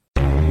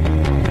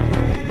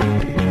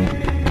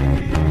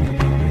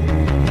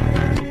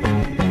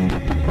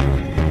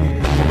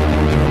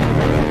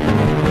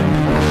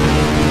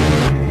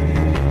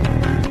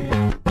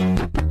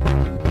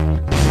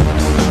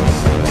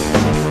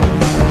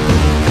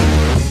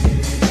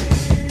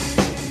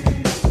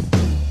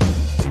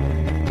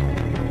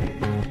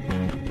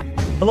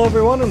Hello,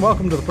 everyone, and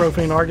welcome to the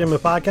Profane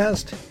Argument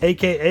Podcast,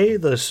 a.k.a.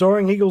 the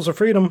Soaring Eagles of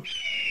Freedom,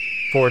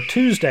 for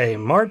Tuesday,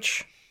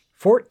 March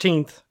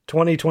 14th,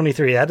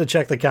 2023. I had to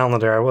check the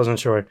calendar. I wasn't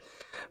sure.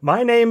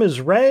 My name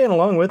is Ray, and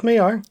along with me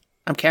are...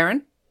 I'm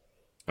Karen.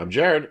 I'm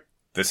Jared.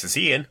 This is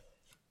Ian.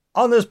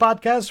 On this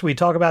podcast, we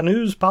talk about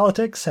news,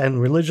 politics, and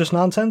religious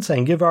nonsense,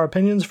 and give our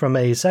opinions from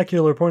a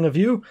secular point of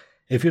view.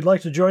 If you'd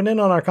like to join in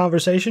on our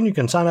conversation, you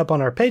can sign up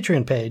on our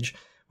Patreon page,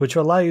 which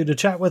will allow you to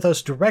chat with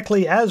us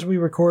directly as we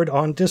record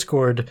on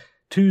Discord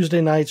Tuesday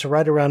nights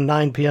right around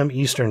 9 p.m.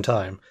 Eastern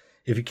Time.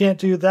 If you can't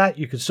do that,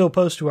 you can still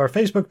post to our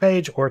Facebook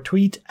page or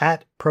tweet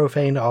at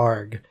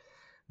ProfaneArg.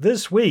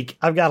 This week,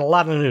 I've got a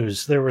lot of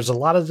news. There was a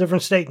lot of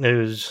different state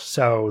news,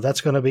 so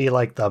that's going to be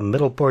like the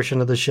middle portion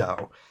of the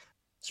show.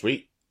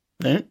 Sweet.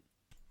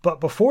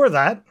 But before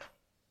that,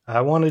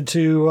 I wanted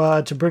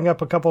to bring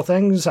up a couple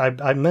things.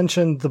 I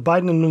mentioned the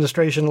Biden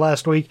administration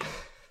last week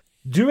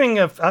doing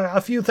a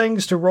few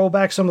things to roll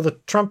back some of the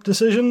Trump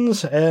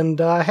decisions, and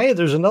hey,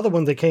 there's another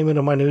one that came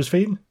into my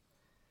newsfeed.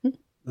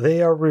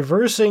 They are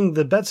reversing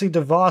the Betsy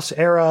DeVos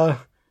era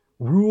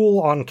rule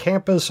on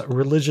campus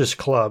religious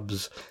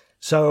clubs.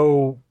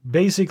 So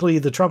basically,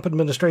 the Trump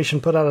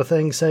administration put out a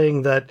thing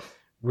saying that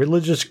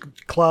religious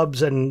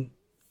clubs can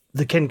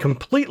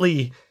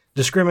completely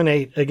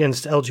discriminate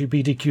against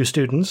LGBTQ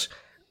students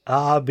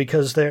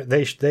because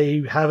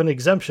they have an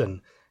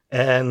exemption.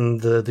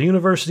 And the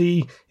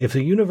university, if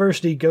the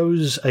university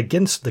goes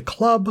against the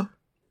club,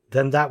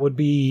 then that would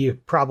be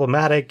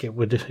problematic. It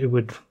would,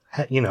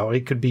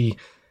 it could be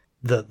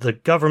the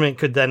government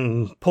could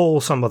then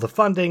pull some of the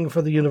funding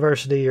for the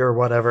university or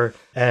whatever.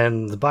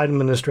 And the Biden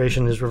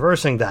administration is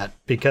reversing that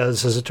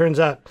because, as it turns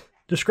out,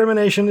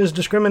 discrimination is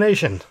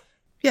discrimination.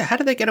 Yeah, how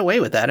did they get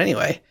away with that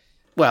anyway?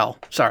 Well,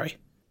 sorry.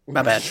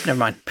 My bad. Never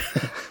mind.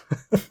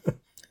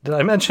 Did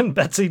I mention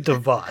Betsy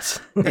DeVos?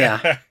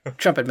 Yeah.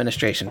 Trump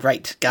administration.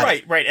 Right. Got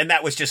it. Right. And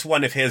that was just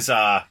one of his,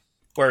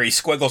 where he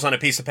squiggles on a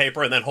piece of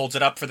paper and then holds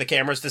it up for the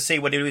cameras to see.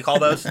 What do we call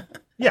those?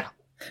 Yeah.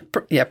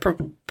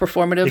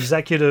 Performative.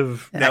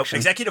 Executive. No,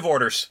 executive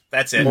orders.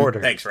 That's it.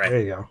 Order. Thanks, Ray. There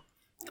you go.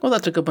 Well,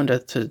 that's a good one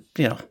to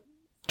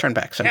turn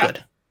back. So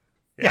good.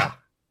 Yeah.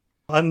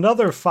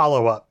 Another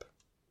follow-up.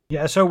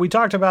 Yeah, so we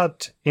talked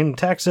about in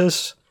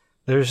Texas,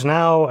 there's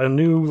now a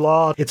new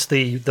law. It's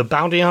the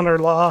bounty hunter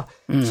law.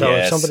 So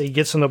if somebody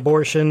gets an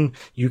abortion,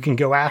 you can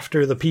go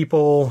after the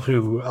people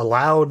who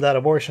allowed that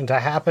abortion to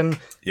happen.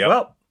 Yep.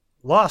 Well,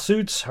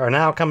 lawsuits are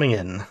now coming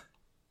in.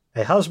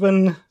 A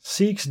husband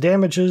seeks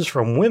damages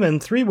from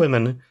 3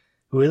 women,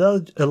 who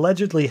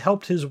allegedly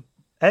helped his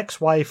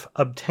ex-wife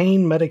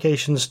obtain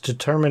medications to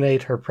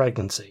terminate her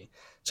pregnancy.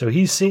 So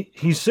he's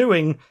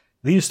suing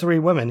these 3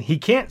 women. He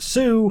can't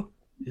sue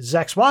his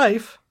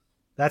ex-wife.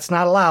 That's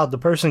not allowed. The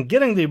person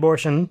getting the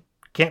abortion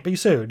can't be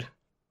sued.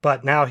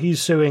 But now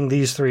he's suing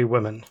these 3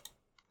 women.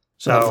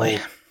 So, lovely.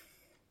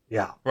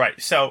 Yeah.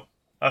 Right. So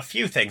a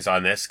few things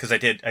on this, because I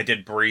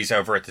did breeze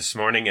over it this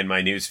morning in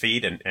my news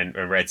feed and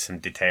read some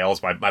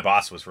details. My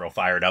boss was real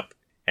fired up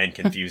and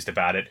confused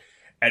about it.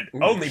 And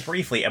only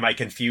briefly am I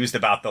confused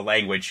about the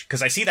language,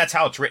 because I see that's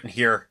how it's written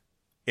here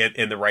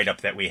in the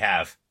write-up that we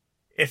have.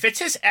 If it's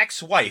his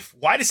ex-wife,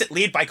 why does it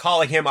lead by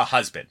calling him a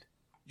husband?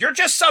 You're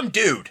just some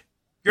dude.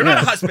 You're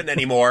not a husband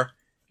anymore.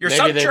 You're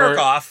some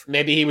jerk-off.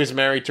 Maybe he was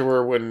married to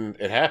her when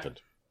it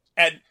happened.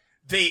 And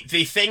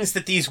the things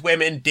that these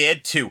women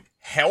did to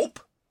help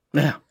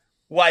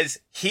was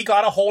he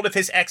got a hold of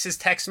his ex's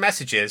text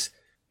messages,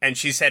 and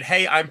she said,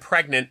 "Hey, I'm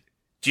pregnant.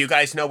 Do you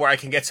guys know where I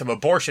can get some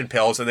abortion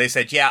pills?" And they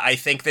said, "Yeah, I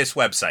think this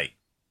website."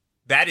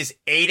 That is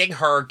aiding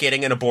her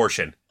getting an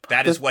abortion.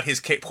 That is what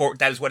his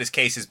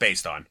case is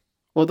based on.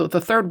 Well,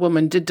 the third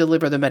woman did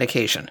deliver the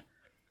medication.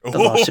 The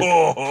lawsuit.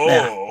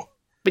 Yeah.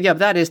 But yeah,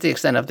 that is the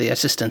extent of the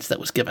assistance that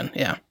was given.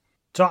 Yeah.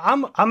 So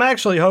I'm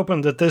actually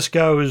hoping that this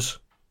goes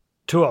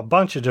to a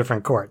bunch of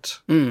different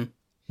courts.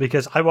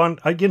 Because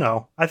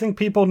I think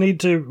people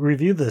need to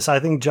review this. I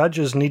think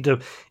judges need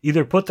to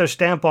either put their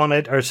stamp on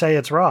it or say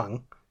it's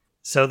wrong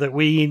so that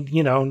we,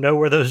 know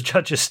where those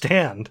judges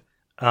stand.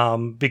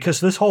 Because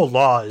this whole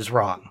law is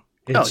wrong.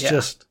 It's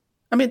just...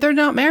 I mean, they're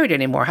not married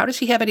anymore. How does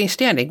he have any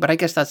standing? But I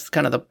guess that's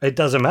kind of the... It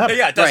doesn't matter.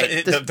 Yeah, it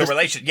doesn't. Right. The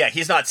relation... Yeah,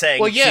 he's not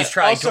saying she's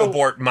trying to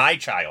abort my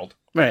child.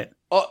 Right.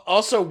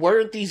 Also,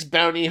 weren't these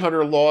bounty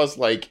hunter laws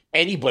like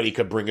anybody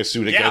could bring a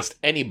suit against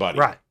anybody?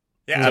 Right.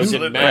 Yeah, it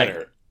absolutely. Doesn't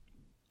matter.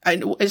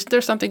 Right. Is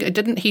there something...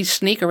 Didn't he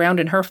sneak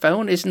around in her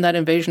phone? Isn't that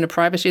invasion of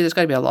privacy? There's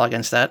got to be a law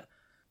against that.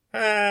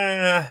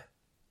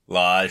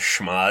 Laws,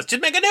 schmas.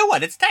 Just make a new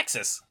one. It's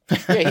Texas.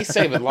 Yeah, he's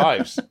saving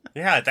lives.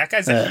 Yeah, that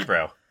guy's a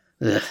hero.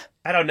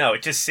 I don't know.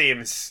 It just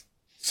seems...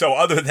 So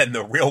other than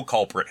the real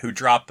culprit who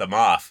dropped them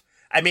off,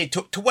 I mean,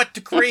 to what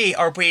degree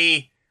are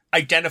we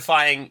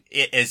identifying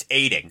it as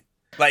aiding?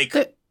 Like,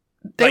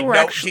 you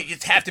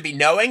have to be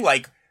knowing?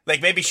 Like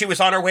maybe she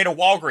was on her way to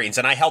Walgreens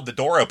and I held the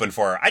door open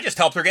for her. I just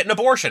helped her get an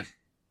abortion.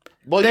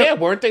 Well,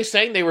 weren't they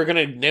saying they were going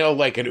to nail,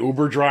 like, an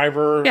Uber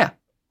driver? Yeah.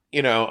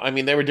 I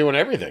mean, they were doing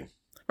everything.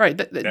 Right.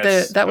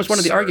 That was one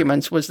of the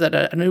arguments, was that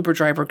an Uber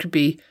driver could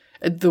be,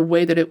 the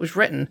way that it was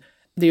written,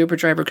 the Uber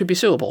driver could be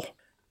suable.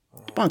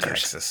 Bonkers.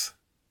 Texas.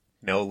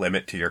 No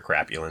limit to your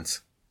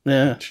crapulence.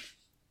 Yeah.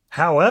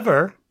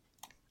 However,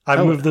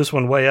 I moved this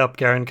one way up,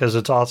 Karen, because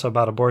it's also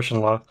about abortion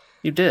law.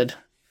 You did.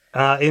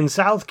 In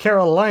South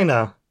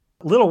Carolina,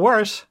 a little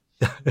worse.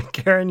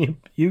 Karen,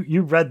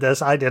 you read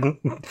this. I didn't.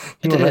 You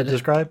want to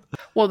describe?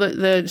 Well,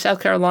 the South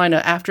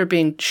Carolina, after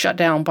being shut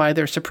down by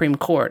their Supreme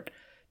Court,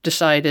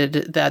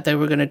 decided that they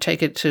were going to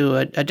take it to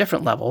a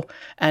different level.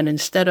 And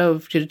instead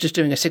of just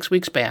doing a 6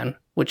 weeks ban,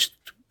 which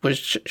was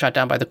shut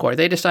down by the court,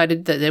 they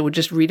decided that they would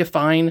just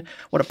redefine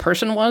what a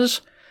person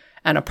was.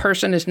 And a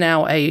person is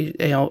now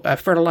a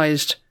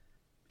fertilized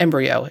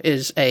embryo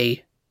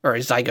or a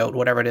zygote,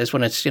 whatever it is,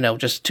 when it's,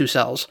 just 2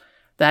 cells.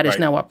 That is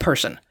now a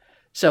person.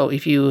 So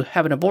if you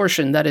have an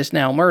abortion, that is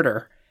now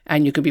murder,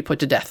 and you can be put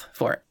to death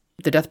for it.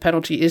 The death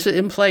penalty is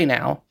in play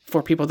now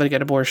for people that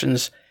get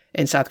abortions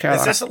in South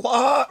Carolina. Is this a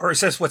law, or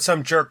is this what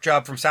some jerk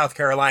job from South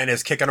Carolina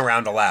is kicking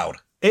around aloud?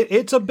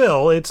 It's a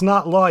bill. It's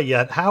not law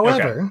yet.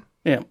 However,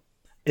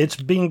 it's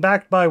being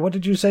backed by, what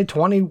did you say,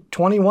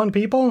 21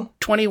 people?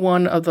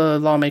 21 of the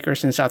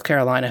lawmakers in South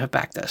Carolina have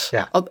backed this.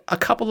 Yeah. A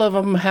couple of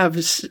them have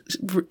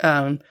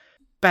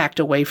backed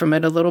away from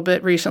it a little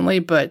bit recently,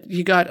 but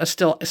you got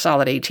still a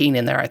solid 18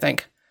 in there, I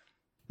think.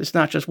 It's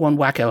not just one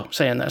wacko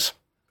saying this.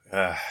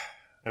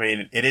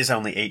 It is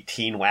only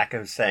 18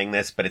 wackos saying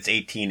this, but it's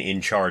 18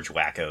 in-charge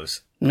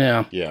wackos.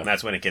 Yeah. And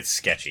that's when it gets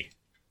sketchy.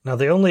 Now,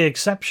 the only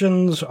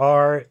exceptions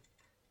are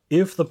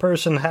if the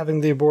person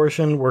having the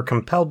abortion were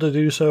compelled to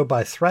do so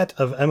by threat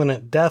of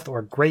imminent death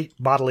or great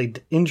bodily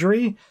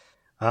injury.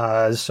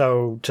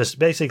 So to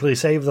basically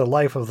save the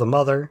life of the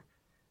mother,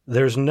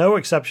 there's no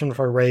exception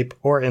for rape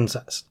or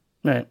incest.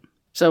 Right.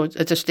 So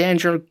it's a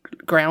stand your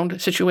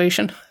ground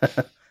situation.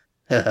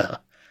 I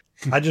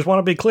just want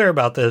to be clear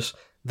about this.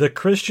 The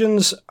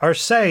Christians are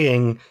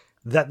saying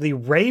that the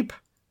rape,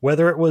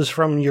 whether it was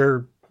from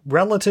your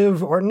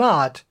relative or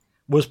not,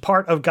 was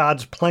part of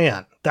God's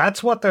plan.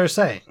 That's what they're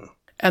saying.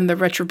 And the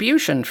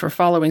retribution for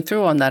following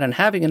through on that and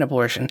having an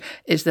abortion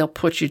is they'll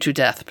put you to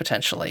death,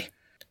 potentially.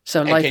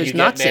 So life is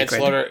not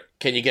sacred.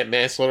 Can you get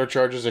manslaughter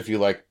charges if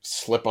you,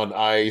 slip on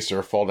ice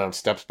or fall down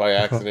steps by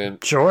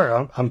accident?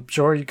 Sure, I'm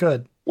sure you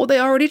could. Well, they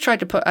already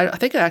tried to put, I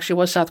think it actually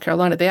was South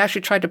Carolina, they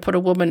actually tried to put a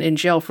woman in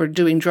jail for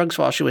doing drugs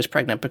while she was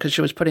pregnant because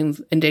she was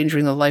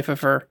endangering the life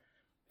of her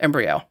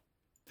embryo.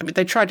 I mean,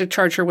 they tried to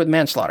charge her with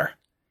manslaughter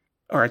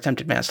or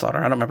attempted manslaughter.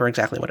 I don't remember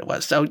exactly what it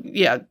was. So,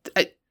 yeah,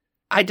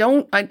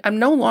 I'm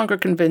no longer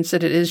convinced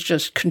that it is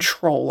just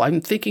control.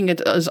 I'm thinking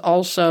it is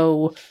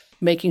also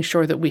making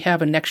sure that we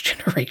have a next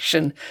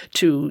generation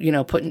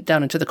to, put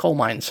down into the coal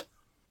mines.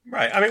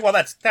 Right.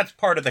 That's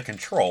part of the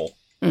control.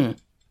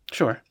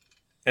 Sure.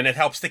 And it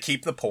helps to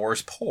keep the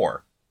poor's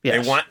poor.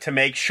 Yes. They want to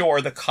make sure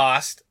the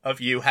cost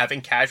of you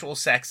having casual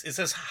sex is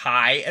as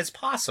high as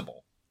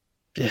possible.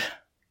 Yeah.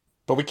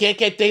 But we can't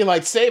get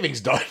daylight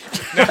savings done.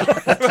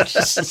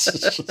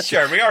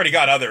 Sure, we already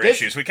got other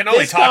issues. We can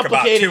only talk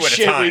about 2 at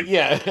a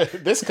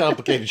time. This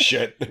complicated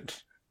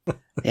shit.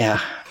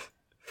 Yeah.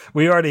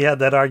 We already had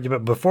that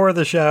argument before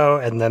the show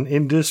and then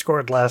in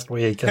Discord last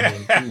week.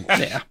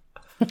 Yeah.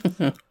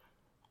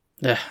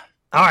 Yeah.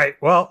 All right.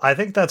 Well, I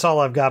think that's all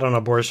I've got on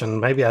abortion.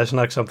 Maybe I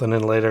snuck something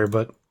in later,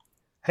 but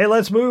hey,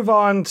 let's move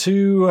on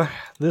to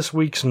this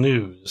week's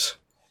news.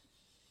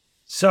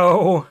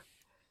 So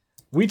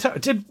we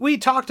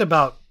talked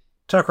about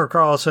Tucker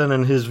Carlson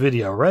and his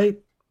video, right?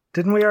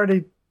 Didn't we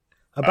already?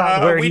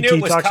 About where we he knew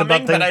it was talks coming,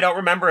 about things? but I don't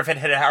remember if it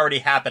had already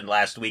happened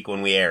last week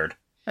when we aired.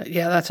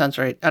 Yeah, that sounds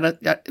right.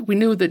 We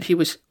knew that he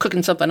was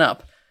cooking something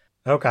up.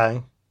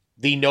 Okay.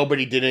 The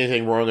nobody did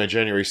anything wrong on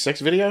January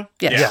 6th video?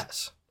 Yes.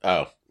 Yes.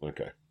 Oh,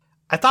 okay.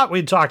 I thought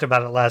we'd talked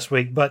about it last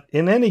week, but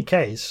in any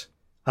case...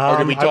 or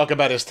did we talk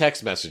about his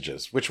text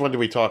messages? Which one did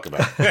we talk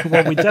about?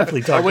 Well, we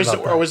definitely talked about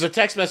that. Or was the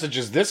text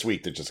messages this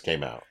week that just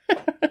came out?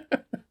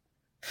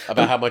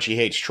 About how much he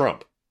hates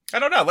Trump? I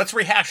don't know. Let's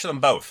rehash them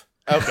both.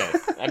 Okay.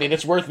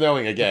 It's worth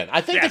knowing again.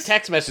 I think the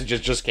text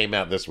messages just came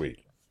out this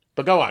week.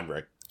 But go on,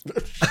 Rick.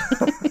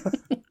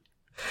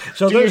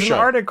 So there's an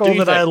article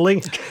that I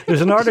linked.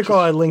 There's an article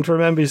I linked from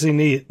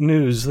NBC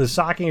News that's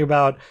talking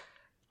about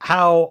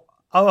how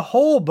a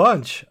whole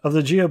bunch of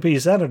the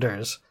GOP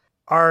senators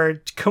are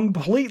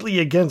completely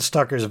against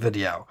Tucker's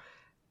video.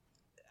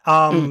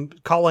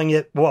 Calling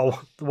it,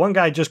 one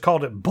guy just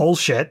called it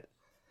bullshit.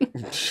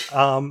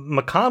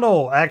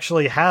 McConnell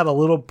actually had a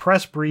little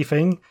press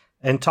briefing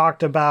and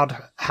talked about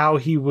how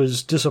he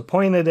was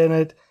disappointed in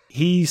it.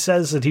 He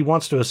says that he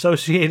wants to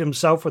associate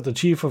himself with the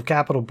chief of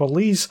Capitol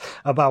Police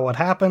about what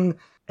happened.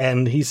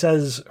 And he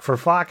says for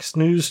Fox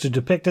News to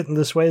depict it in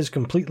this way is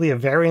completely at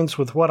variance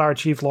with what our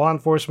chief law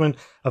enforcement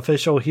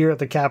official here at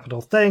the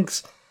Capitol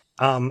thinks.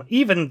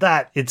 Even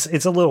that, it's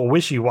a little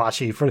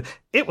wishy-washy.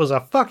 It was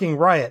a fucking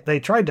riot. They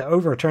tried to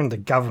overturn the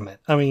government.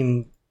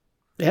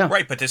 Yeah.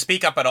 Right, but to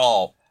speak up at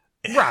all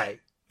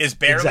is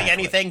barely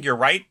anything. You're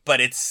right,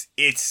 but it's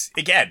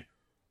again,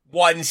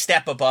 one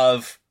step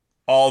above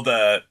all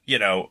the,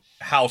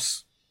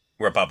 House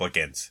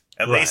Republicans.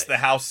 At least the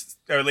House,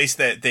 or at least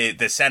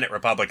the Senate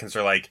Republicans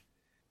are like,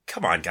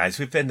 come on, guys,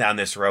 we've been down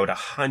this road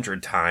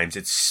 100 times.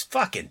 It's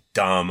fucking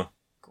dumb.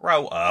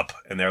 Grow up.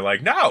 And they're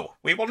like, no,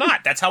 we will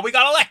not. That's how we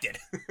got elected.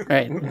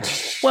 Right.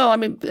 Well, I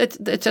mean,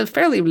 it's a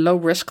fairly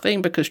low-risk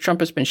thing because Trump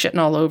has been shitting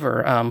all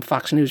over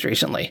Fox News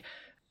recently,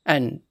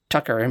 and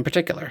Tucker in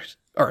particular,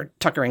 or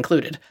Tucker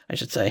included, I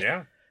should say.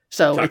 Yeah.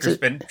 So Tucker's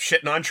been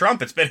shitting on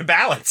Trump. It's been a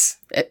balance.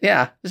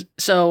 Yeah.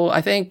 So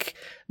I think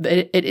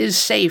that it is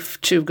safe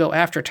to go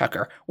after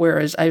Tucker,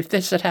 whereas if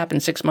this had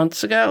happened 6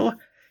 months ago,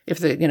 if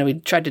he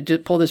tried to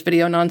pull this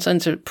video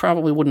nonsense, it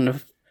probably wouldn't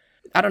have.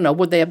 I don't know.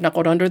 Would they have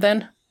knuckled under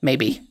then?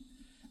 Maybe.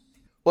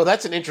 Well,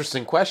 that's an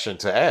interesting question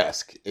to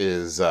ask.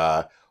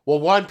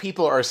 One,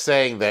 people are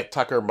saying that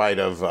Tucker might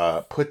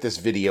have put this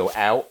video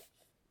out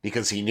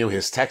because he knew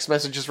his text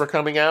messages were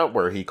coming out,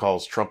 where he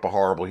calls Trump a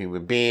horrible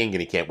human being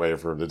and he can't wait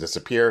for him to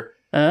disappear,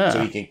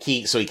 so he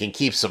can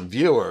keep some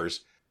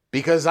viewers.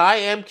 Because I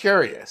am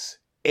curious,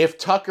 if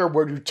Tucker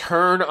were to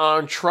turn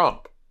on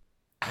Trump,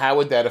 how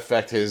would that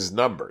affect his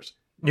numbers?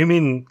 You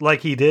mean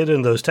like he did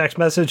in those text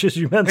messages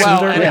you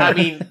mentioned earlier? I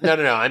mean, no.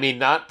 I mean,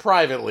 not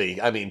privately.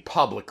 I mean,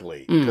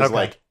 publicly.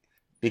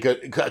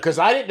 Because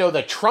I didn't know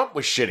that Trump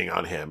was shitting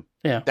on him.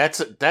 Yeah.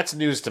 That's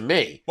news to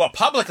me. Well,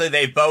 publicly,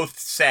 they've both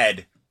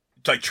said,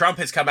 like, Trump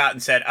has come out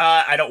and said,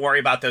 I don't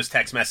worry about those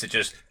text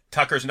messages.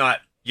 Tucker's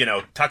not,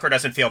 Tucker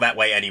doesn't feel that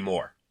way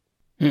anymore.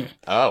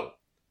 Oh.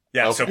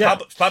 Yeah, okay. So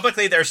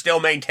publicly, they're still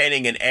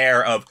maintaining an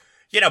air of,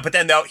 but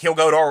then he'll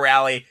go to a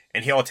rally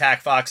and he'll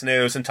attack Fox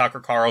News and Tucker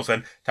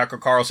Carlson. Tucker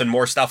Carlson,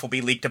 more stuff will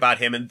be leaked about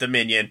him and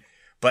Dominion.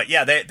 But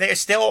yeah, they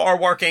still are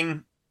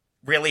working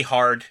really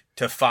hard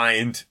to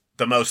find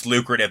the most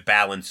lucrative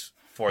balance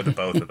for the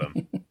both of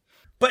them.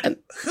 But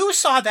who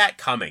saw that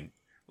coming?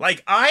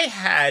 Like,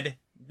 I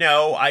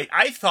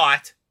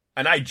thought,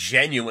 and I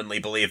genuinely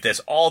believe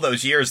this, all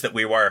those years that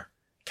we were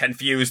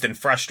confused and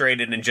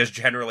frustrated and just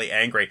generally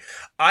angry,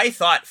 I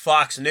thought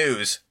Fox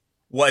News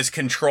was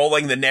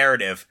controlling the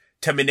narrative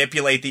to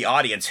manipulate the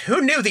audience.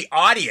 Who knew the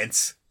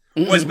audience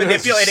was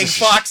manipulating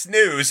Fox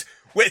News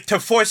to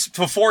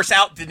force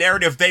out the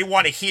narrative they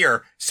want to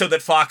hear so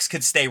that Fox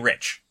could stay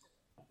rich?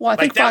 Well, I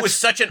think that was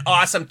such an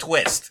awesome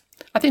twist.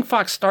 I think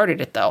Fox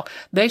started it, though.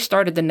 They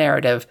started the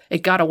narrative. It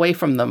got away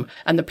from them,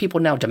 and the people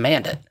now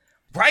demand it.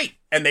 Right.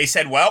 And they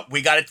said, well,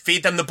 we got to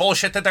feed them the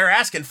bullshit that they're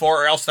asking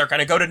for, or else they're going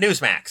to go to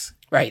Newsmax.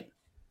 Right.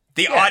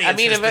 The audience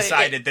has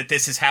decided that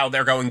this is how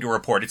they're going to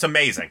report. It's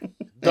amazing.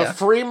 The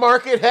free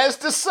market has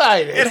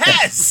decided. It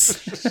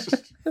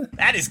has.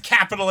 That is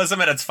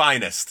capitalism at its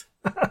finest.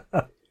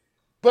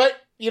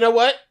 But you know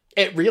what?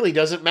 It really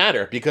doesn't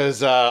matter,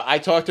 because I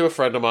talked to a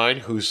friend of mine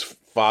whose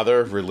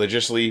father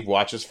religiously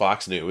watches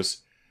Fox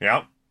News.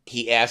 Yeah.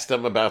 He asked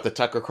him about the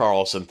Tucker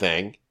Carlson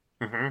thing.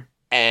 Mm-hmm.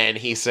 And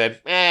he said,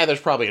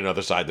 there's probably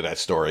another side to that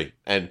story,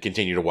 and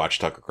continue to watch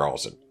Tucker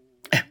Carlson.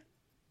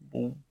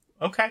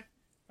 Okay.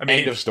 I mean,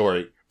 end of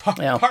story. Part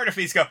of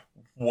me's go,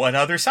 what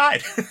other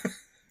side?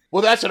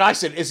 Well, that's what I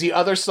said. Is the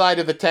other side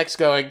of the text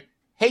going,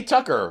 hey,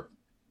 Tucker,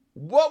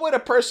 what would a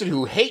person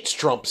who hates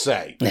Trump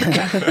say?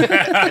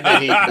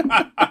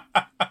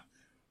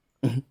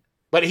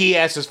 But he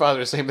asked his father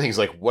the same thing. He's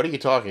like, what are you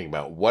talking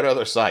about? What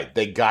other side?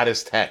 They got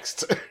his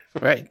text.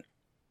 Right.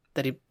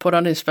 That he put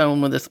on his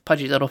phone with his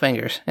pudgy little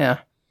fingers. Yeah.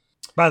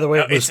 By the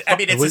way, it's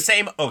the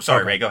same. Oh,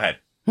 sorry, Ray, go ahead.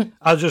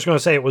 I was just going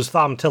to say it was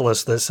Thom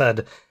Tillis that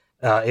said,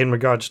 in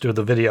regards to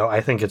the video, I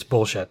think it's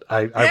bullshit.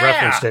 I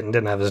referenced it and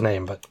didn't have his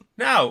name, but...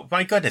 No,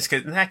 my goodness,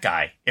 because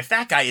if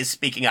that guy is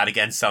speaking out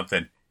against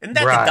something, isn't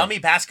that the dummy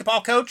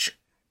basketball coach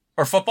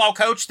or football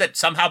coach that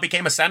somehow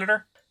became a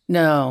senator?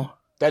 No.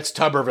 That's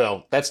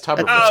Tuberville.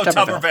 Oh,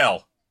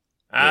 Tuberville.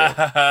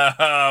 Yeah.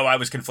 Oh, I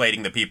was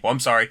conflating the people. I'm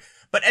sorry.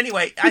 But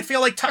anyway, I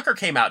feel like Tucker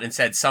came out and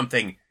said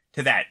something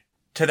to that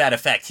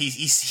effect. He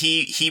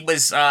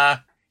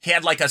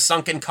had like a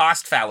sunken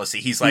cost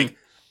fallacy. He's like,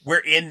 we're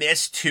in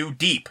this too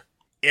deep.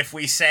 If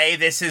we say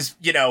this is,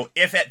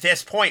 if at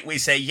this point we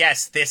say,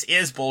 yes, this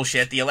is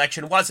bullshit, the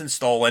election wasn't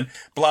stolen,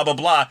 blah, blah,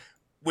 blah,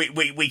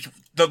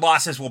 the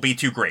losses will be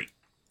too great.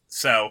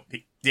 So,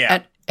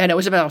 yeah. And it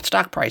was about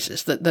stock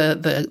prices.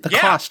 The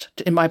cost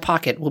in my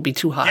pocket will be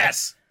too high.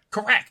 Yes,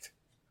 correct.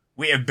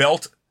 We have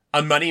built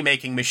a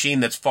money-making machine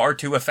that's far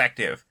too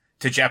effective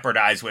to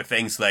jeopardize with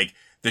things like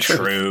the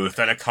truth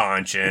and a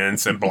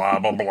conscience and blah,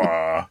 blah,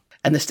 blah.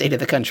 And the state of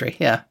the country,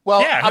 yeah.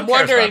 Well, I'm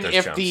wondering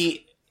if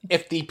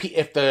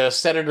the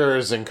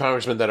senators and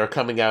congressmen that are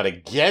coming out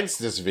against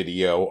this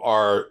video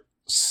are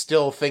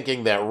still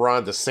thinking that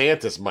Ron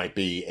DeSantis might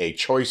be a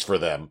choice for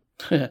them.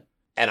 And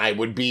I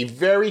would be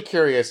very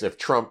curious if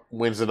Trump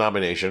wins the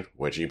nomination,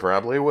 which he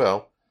probably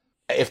will,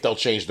 if they'll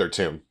change their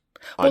tune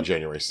on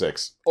January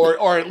 6th.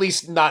 Or at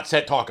least not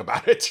talk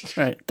about it.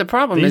 Right. The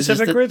problem is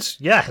hypocrites?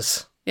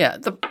 Yes. Yeah.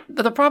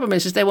 The problem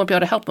is they won't be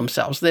able to help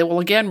themselves. They will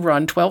again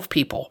run 12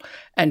 people,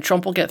 and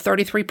Trump will get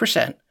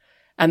 33%,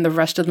 and the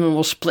rest of them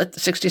will split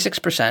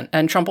 66%,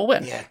 and Trump will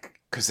win. Yeah,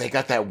 because they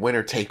got that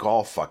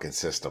winner-take-all fucking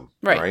system.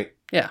 Right?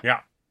 Yeah.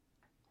 Yeah.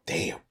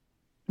 Damn.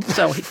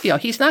 So,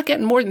 he's not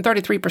getting more than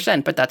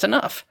 33%, but that's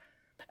enough.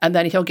 and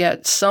then he'll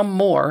get some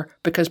more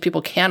because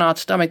people cannot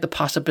stomach the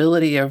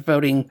possibility of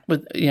voting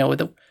with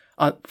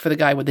for the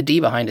guy with the D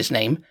behind his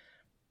name.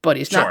 But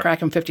he's not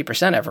cracking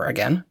 50% ever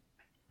again.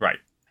 Right.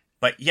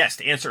 But yes,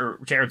 to answer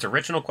Jared's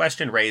original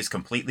question, Ray is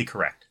completely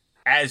correct.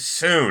 As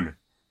soon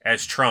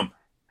as Trump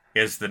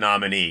is the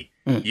nominee,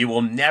 you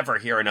will never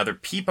hear another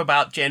peep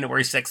about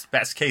January 6th,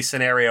 best case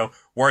scenario.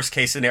 Worst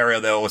case scenario,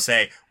 they will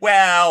say,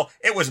 well,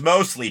 it was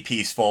mostly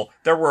peaceful.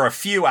 There were a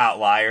few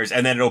outliers,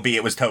 and then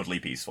it was totally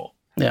peaceful.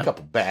 Yeah. A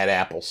couple bad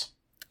apples.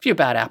 A few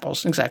bad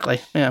apples,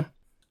 exactly. Yeah.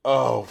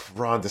 Oh,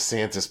 Ron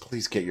DeSantis,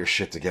 please get your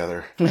shit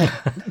together.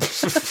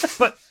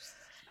 But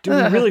do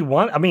we really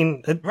want... I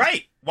mean...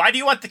 Right. Why do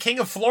you want the king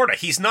of Florida?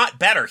 He's not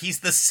better.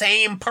 He's the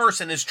same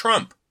person as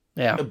Trump.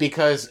 Yeah.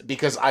 Because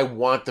I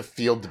want the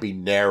field to be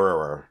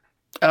narrower.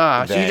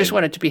 So you just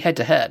want it to be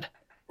head-to-head.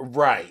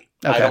 Right.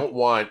 Okay. I don't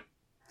want,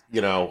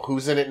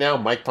 who's in it now?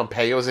 Mike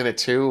Pompeo's in it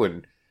too,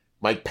 and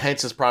Mike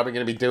Pence is probably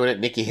going to be doing it.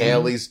 Nikki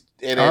Haley's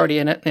in it. Already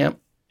in it, yeah.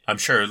 I'm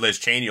sure Liz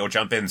Cheney will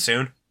jump in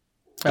soon.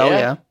 Oh,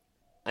 yeah.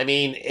 I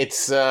mean,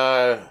 it's,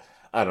 I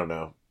don't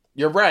know.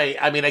 You're right.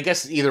 I mean, I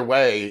guess either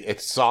way, it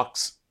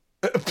sucks.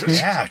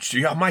 Yeah.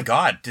 Oh, my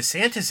God.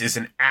 DeSantis is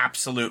an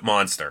absolute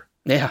monster.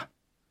 Yeah.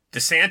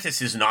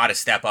 DeSantis is not a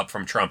step up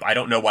from Trump. I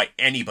don't know why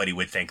anybody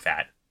would think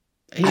that.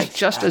 He's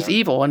just as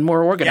evil and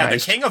more organized. Yeah, the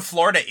king of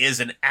Florida is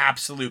an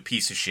absolute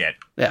piece of shit.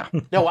 Yeah.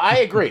 No, I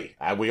agree.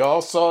 We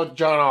all saw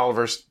John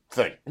Oliver's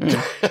thing.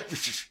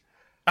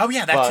 Oh,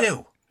 yeah, that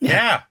too.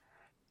 Yeah.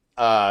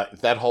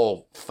 That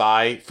whole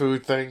thigh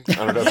food thing. I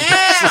don't know.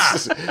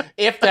 Yeah!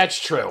 If that's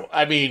true.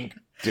 I mean,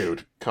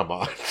 dude, come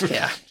on.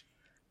 Yeah.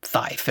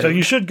 Thigh food. So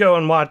you should go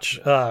and watch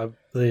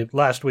the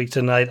last week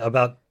tonight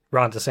about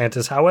Ron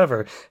DeSantis.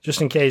 However,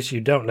 just in case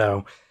you don't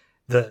know,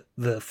 the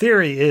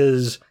theory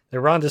is that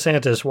Ron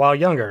DeSantis, while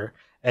younger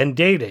and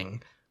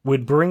dating,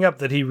 would bring up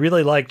that he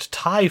really liked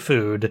Thai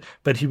food,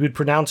 but he would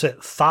pronounce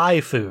it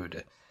thigh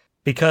food.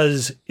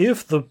 Because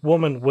if the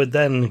woman would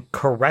then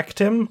correct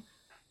him,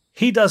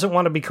 he doesn't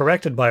want to be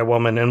corrected by a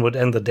woman and would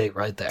end the date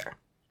right there.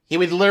 He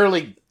would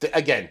literally,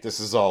 again, this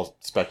is all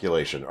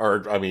speculation,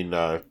 or, I mean,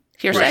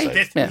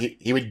 hearsay. Yeah.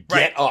 He would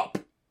get up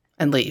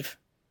and leave.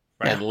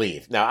 And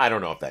leave. Now, I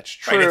don't know if that's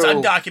true. Right, it's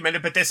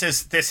undocumented, but this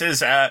is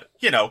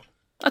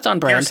that's on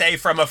brand. Hearsay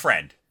from a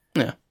friend.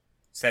 Yeah.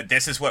 Said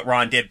this is what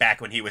Ron did back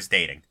when he was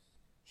dating.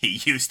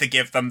 He used to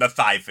give them the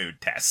thigh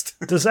food test.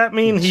 Does that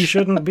mean he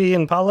shouldn't be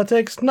in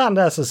politics? Not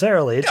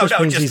necessarily. It just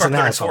means he's an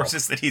asshole.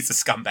 Reinforces that he's a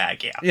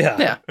scumbag, yeah.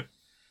 Yeah.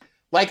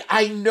 Like,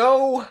 I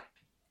know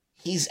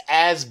he's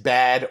as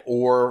bad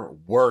or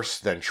worse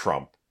than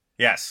Trump.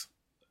 Yes.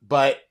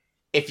 But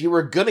if you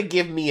were going to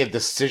give me a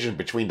decision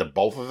between the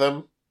both of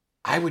them,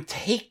 I would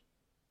take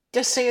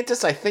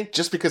DeSantis, I think,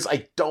 just because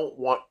I don't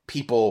want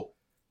people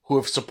who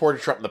have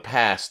supported Trump in the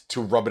past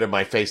to rub it in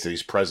my face that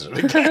he's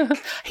president again.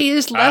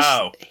 He's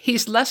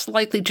less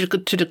likely to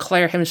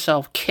declare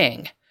himself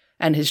king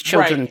and his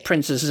children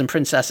princes and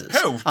princesses.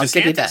 Who? I'll DeSantis?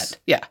 give you that.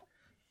 Yeah.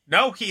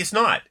 No, he is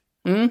not.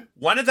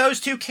 One of those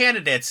two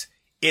candidates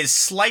is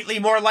slightly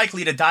more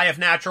likely to die of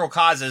natural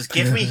causes.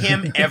 Give me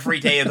him every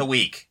day of the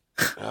week.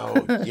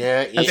 Oh,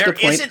 yeah. There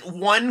isn't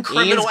one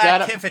criminal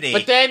activity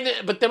but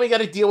then we got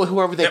to deal with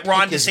whoever they that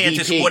Ron pick as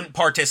DeSantis VP. wouldn't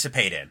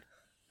participate in.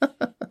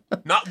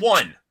 Not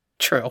one.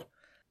 True.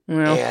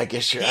 Well, Yeah, I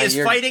guess you're... He is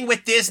fighting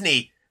with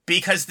Disney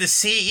because the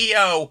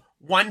CEO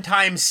one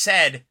time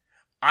said,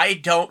 I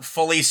don't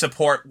fully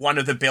support one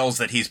of the bills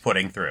that he's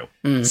putting through.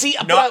 See,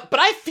 but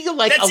I feel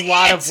like That's a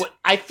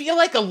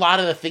lot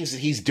it. of the things that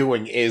he's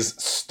doing is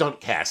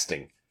stunt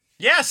casting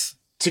Yes.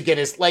 to get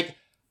his, like,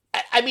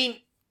 I mean,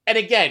 and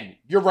again,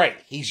 you're right.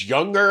 He's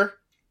younger,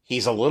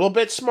 he's a little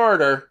bit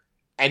smarter,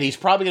 and he's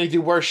probably going to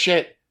do worse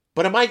shit.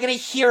 But am I going to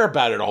hear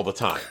about it all the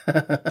time?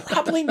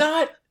 Probably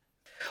not.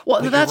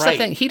 well, But that's you're the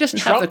thing. He doesn't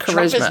Trump, have the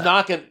Trump is charisma.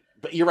 knocking,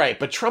 but you're right.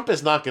 But Trump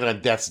is knocking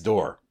on death's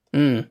door.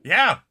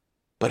 Yeah.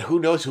 But who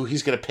knows who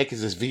he's going to pick as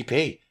his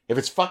VP? If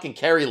it's fucking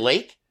Carrie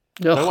Lake?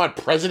 Ugh. I want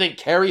President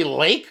Carrie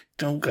Lake?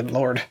 Oh, good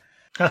Lord.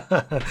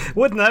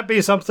 Wouldn't that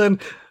be something?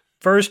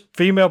 First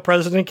female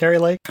president, Carrie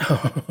Lake?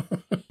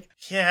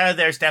 Yeah,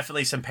 there's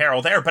definitely some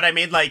peril there, but I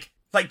mean, like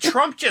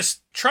Trump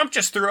just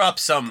threw up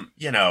some,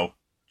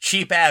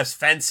 cheap ass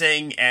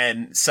fencing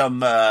and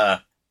some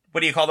what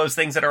do you call those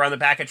things that are on the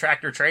back of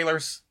tractor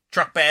trailers,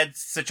 truck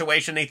beds,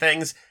 situation-y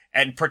things,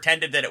 and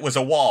pretended that it was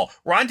a wall.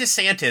 Ron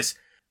DeSantis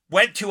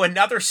went to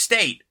another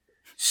state,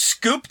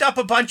 scooped up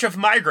a bunch of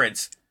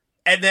migrants,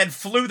 and then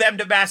flew them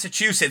to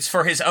Massachusetts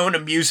for his own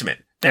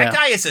amusement. That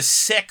guy is a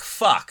sick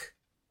fuck.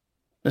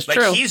 That's Like,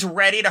 true. he's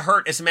ready to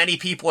hurt as many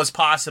people as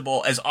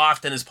possible, as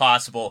often as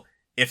possible,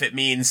 if it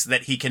means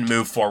that he can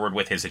move forward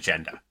with his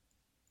agenda.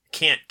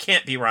 Can't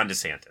be Ron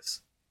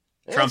DeSantis.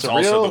 Yeah, Trump's it's a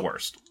also real- the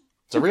worst.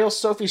 It's a real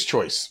Sophie's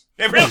choice.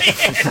 It really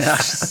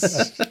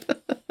is.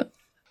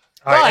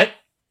 All right.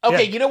 But,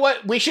 okay, Yeah. you know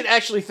what? We should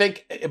actually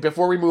think,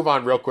 before we move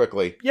on real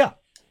quickly, Yeah.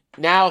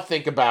 now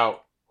think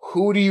about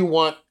who do you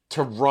want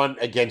to run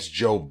against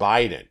Joe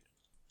Biden?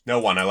 No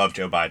one. I love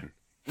Joe Biden.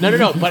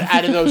 No, but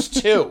out of those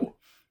two,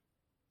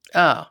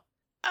 Oh.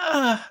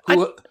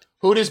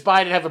 Who does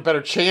Biden have a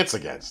better chance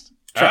against?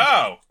 Trump.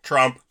 Oh,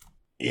 Trump.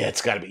 Yeah,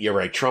 it's got to be. You're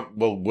right. Trump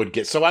would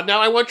get. So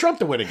now I want Trump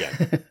to win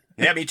again.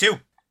 Yeah, me too.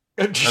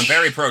 I'm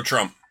very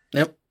pro-Trump.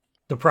 Yep.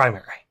 The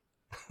primary.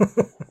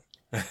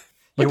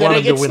 But then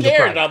I get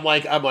scared. I'm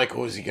like,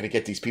 oh, is he going to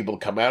get these people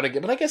to come out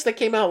again? But I guess they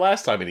came out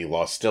last time and he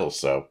lost still.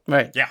 So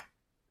Right. Yeah.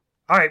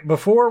 All right.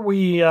 Before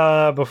we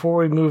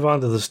move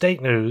on to the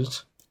state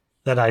news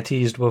that I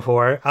teased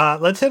before,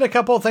 let's hit a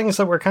couple of things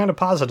that were kind of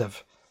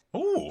positive.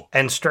 Ooh.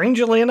 And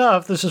strangely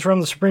enough, this is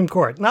from the Supreme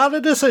Court. Not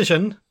a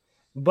decision,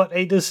 but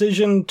a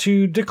decision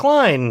to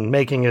decline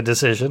making a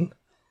decision.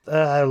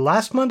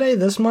 Last Monday,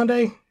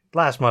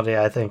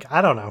 I think.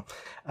 I don't know.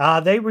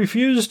 They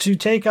refused to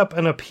take up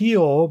an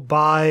appeal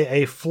by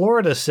a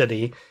Florida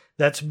city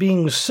that's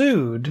being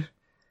sued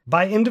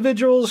by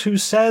individuals who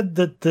said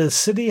that the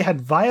city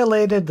had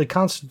violated the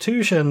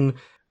Constitution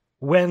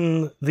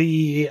when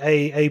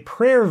a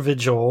prayer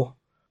vigil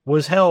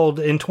was held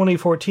in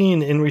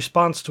 2014 in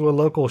response to a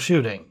local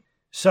shooting.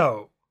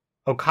 So,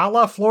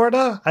 Ocala,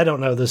 Florida? I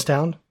don't know this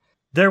town.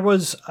 There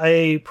was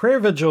a prayer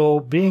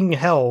vigil being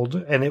held,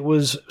 and it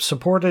was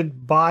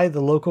supported by the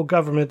local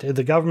government.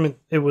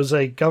 It was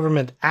a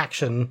government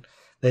action.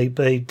 They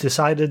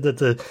decided that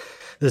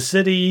the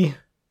city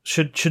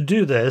should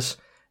do this,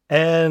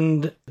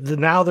 and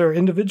now there are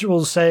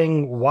individuals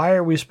saying, why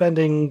are we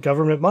spending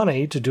government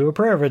money to do a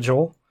prayer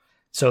vigil?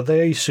 So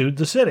they sued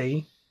the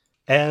city,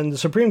 and the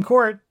Supreme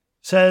Court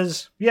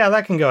says, yeah,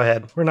 that can go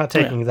ahead. We're not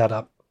taking that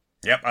up.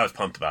 Yep, I was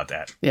pumped about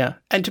that. Yeah.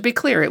 And to be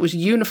clear, it was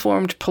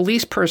uniformed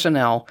police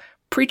personnel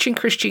preaching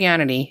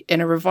Christianity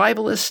in a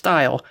revivalist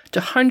style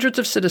to hundreds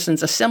of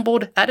citizens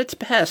assembled at its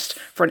behest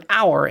for an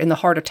hour in the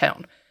heart of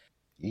town.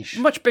 Yeesh.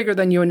 Much bigger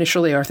than you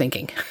initially are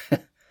thinking.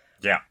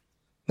 Yeah.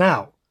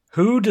 Now,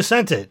 who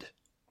dissented?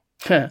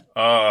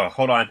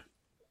 Hold on.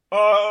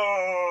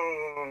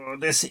 Oh,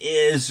 this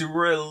is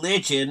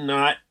religion,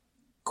 not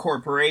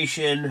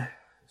corporation.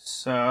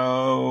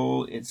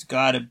 So it's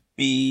got to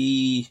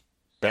be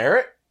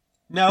Barrett?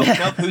 Nope.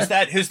 Who's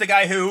that? Who's the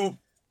guy who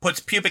puts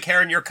pubic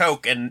hair in your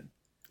Coke and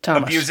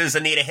Thomas. abuses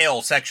Anita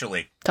Hill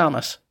sexually?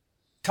 Clarence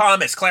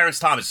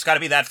Thomas. It's got to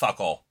be that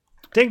fuckhole.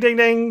 Ding, ding,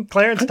 ding.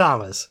 Clarence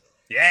Thomas.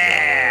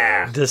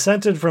 Yeah.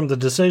 Dissented from the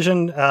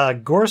decision.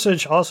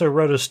 Gorsuch also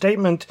wrote a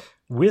statement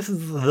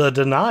with the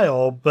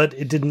denial, but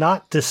it did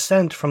not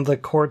dissent from the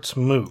court's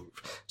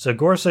move. So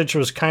Gorsuch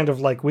was kind of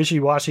like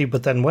wishy-washy,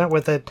 but then went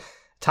with it.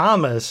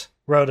 Thomas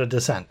wrote a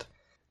dissent.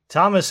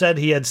 Thomas said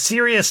he had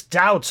serious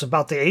doubts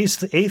about the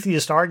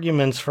atheist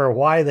arguments for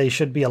why they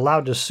should be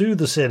allowed to sue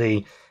the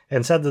city,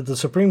 and said that the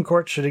Supreme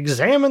Court should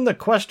examine the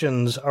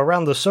questions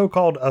around the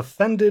so-called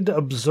offended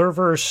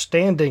observer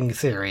standing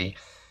theory,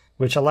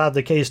 which allowed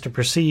the case to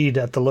proceed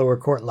at the lower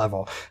court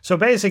level. So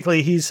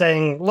basically he's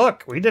saying,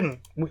 look,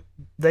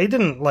 they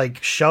didn't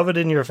like shove it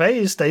in your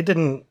face. They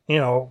didn't,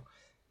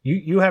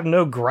 you have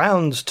no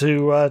grounds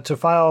to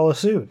file a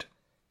suit.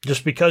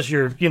 Just because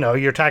your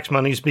tax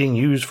money is being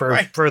used for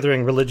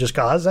furthering religious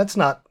cause, that's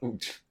not,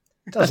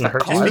 doesn't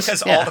hurt you. Just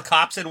because all the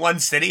cops in one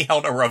city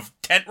held a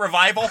tent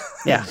revival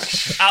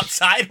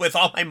outside with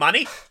all my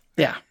money?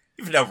 Yeah.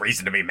 You have no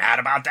reason to be mad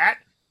about that.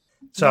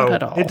 So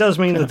it does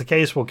mean that the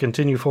case will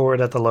continue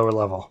forward at the lower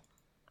level.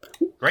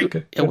 Great.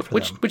 Okay,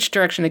 which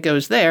direction it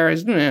goes there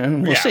is,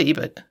 we'll see,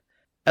 but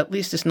at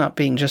least it's not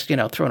being just,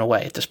 thrown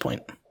away at this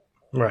point.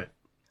 Right.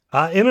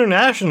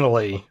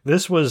 Internationally,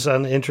 this was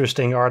an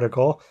interesting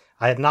article.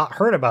 I had not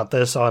heard about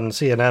this on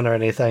CNN or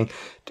anything.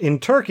 In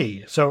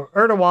Turkey, so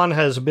Erdogan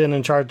has been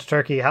in charge of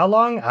Turkey how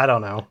long? I don't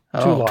know.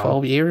 Too long.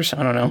 12 years?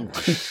 I don't know.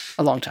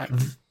 A long time.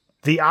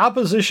 The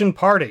opposition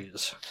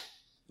parties.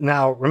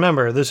 Now,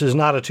 remember, this is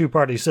not a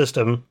two-party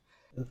system.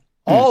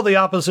 All the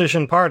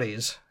opposition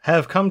parties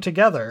have come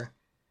together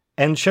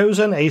and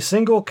chosen a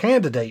single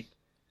candidate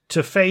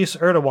to face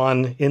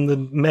Erdogan in the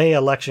May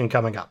election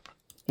coming up.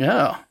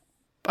 Yeah.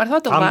 I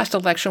thought the last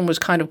election was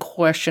kind of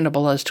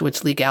questionable as to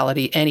its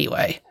legality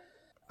anyway.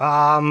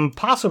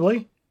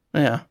 Possibly.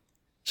 Yeah.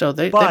 So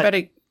they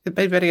better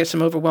get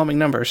some overwhelming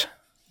numbers.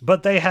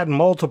 But they had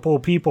multiple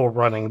people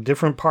running.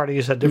 Different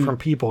parties had different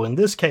people. In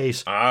this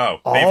case,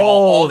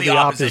 all the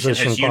opposition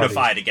has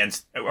unified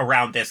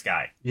around this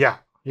guy. Yeah.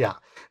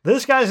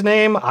 This guy's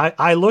name,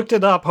 I looked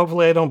it up.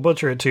 Hopefully I don't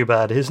butcher it too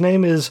bad. His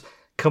name is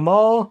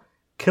Kemal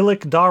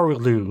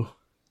Kılıçdaroğlu.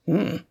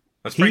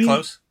 That's pretty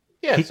close.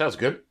 Yeah, it sounds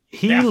good.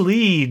 He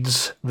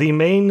leads the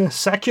main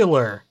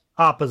secular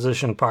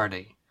opposition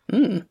party,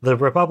 the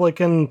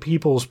Republican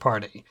People's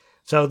Party.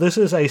 So this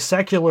is a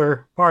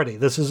secular party.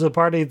 This is a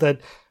party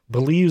that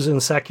believes in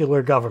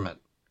secular government,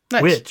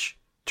 which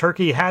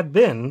Turkey had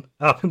been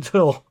up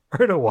until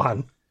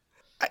Erdogan.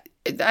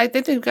 I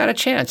think they've got a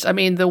chance. I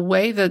mean, the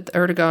way that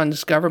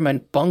Erdogan's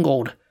government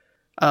bungled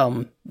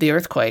the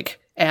earthquake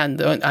and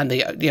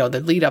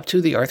the lead up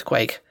to the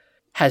earthquake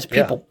has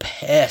people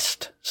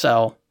pissed.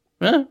 So,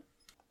 and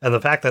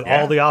the fact that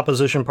all the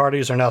opposition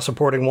parties are now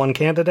supporting one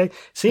candidate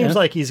seems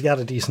like he's got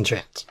a decent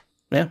chance.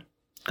 Yeah.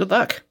 Good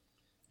luck.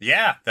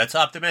 Yeah, that's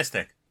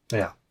optimistic.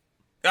 Yeah.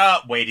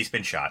 Wait, he's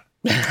been shot.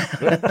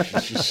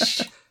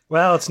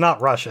 Well, it's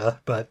not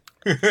Russia, but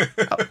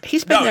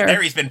He's been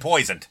there he's been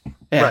poisoned.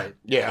 Yeah. Right.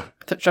 Yeah.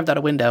 Shoved out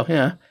a window,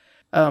 yeah.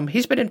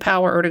 He's been in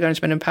power, Erdogan's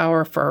been in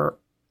power for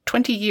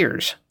 20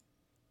 years.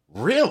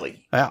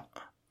 Really? Yeah.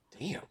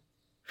 Damn.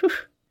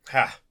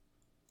 Ha.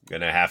 I'm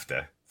going to have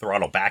to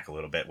throttle back a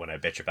little bit when I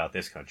bitch about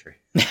this country.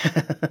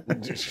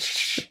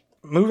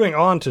 Moving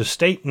on to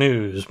state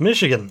news,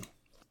 Michigan.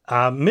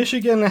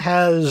 Michigan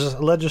has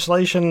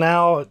legislation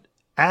now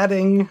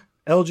adding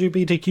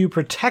LGBTQ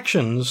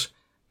protections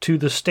to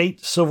the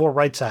state Civil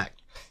Rights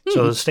Act.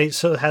 So the state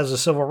has a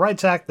Civil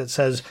Rights Act that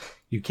says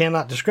you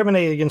cannot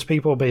discriminate against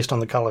people based on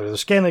the color of the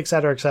skin, et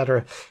cetera, et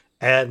cetera.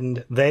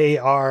 And they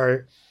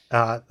are,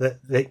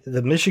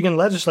 the Michigan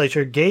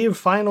legislature gave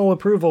final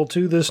approval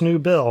to this new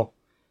bill,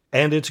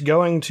 and it's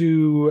going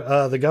to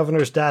the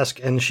governor's desk,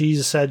 and she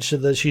said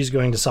that she's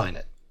going to sign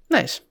it.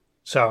 Nice.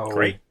 So,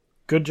 Great.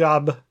 Good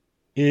job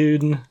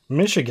in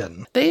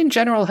Michigan. They, in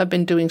general, have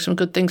been doing some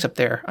good things up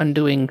there,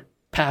 undoing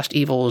past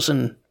evils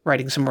and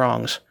righting some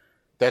wrongs.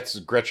 That's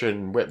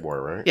Gretchen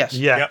Whitmore, right? Yes.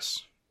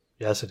 Yes.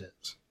 Yes, it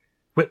is.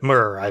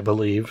 Whitmer, I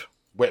believe.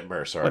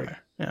 Whitmer, sorry. Whitmer,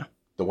 yeah.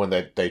 The one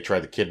that they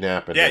tried to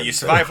kidnap. And Yeah, then, you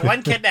survive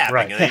one kidnapping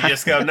Right. and then you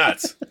just go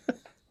nuts.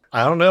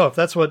 I don't know if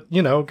that's what,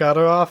 got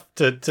her off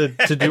to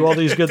do all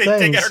these good to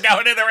things. get her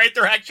going in the right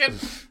direction.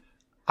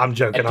 I'm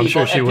joking. And I'm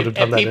sure she would have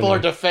done and that people are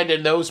anyway.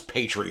 defending those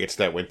patriots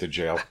that went to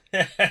jail.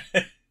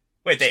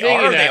 Wait, they Speaking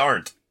are or of they that-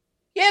 aren't?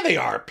 Yeah, they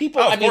are.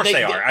 People. Oh, of course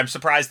they are. I'm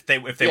surprised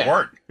if they Yeah.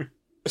 weren't.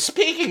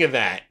 Speaking of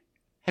that,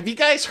 have you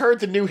guys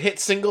heard the new hit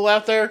single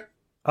out there?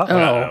 Uh-oh.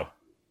 Oh.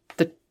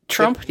 The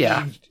Trump,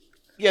 yeah.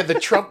 Yeah, the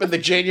Trump and the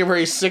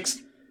January 6th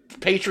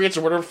Patriots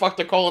or whatever the fuck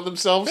they're calling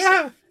themselves.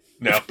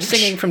 No.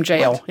 Singing from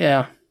jail,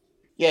 yeah.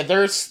 Yeah,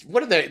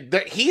 what are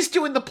they? He's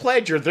doing the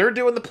pledge, or they're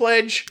doing the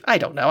pledge. I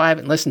don't know. I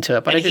haven't listened to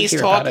it, but And I did he's hear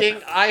about talking.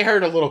 it. I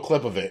heard a little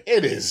clip of it.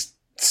 It is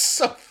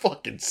so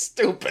fucking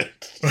stupid.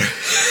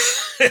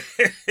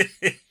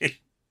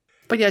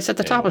 But yeah, it's at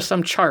the top of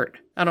some chart.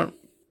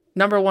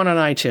 Number 1 on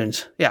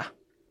iTunes. Yeah.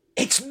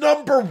 It's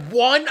number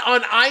 1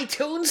 on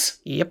iTunes?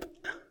 Yep.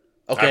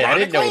 Okay, I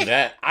didn't know Ironically?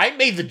 that. I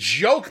made the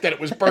joke that it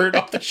was burned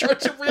off the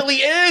charts. It really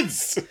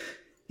is.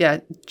 Yeah,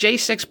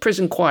 J6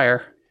 Prison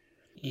Choir.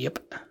 Yep.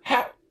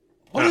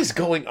 What is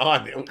going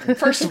on?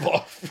 First of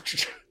all,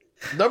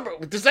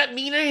 does that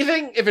mean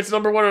anything if it's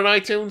number 1 on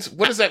iTunes?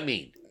 What does that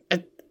mean?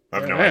 I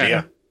have no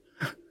idea.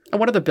 And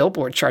what are the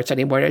Billboard charts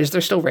anymore? Is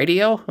there still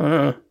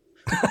radio?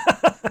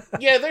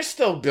 Yeah, there's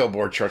still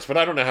Billboard charts, but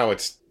I don't know how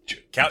it's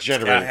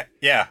generated.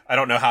 Yeah, I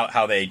don't know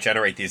how they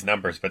generate these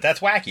numbers, but that's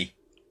wacky.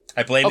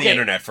 I blame the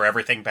internet for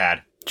everything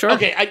bad. Sure.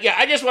 Okay,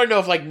 I just want to know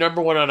if like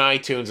number 1 on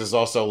iTunes is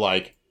also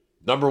like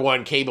number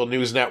 1 cable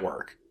news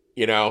network.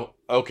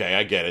 Okay,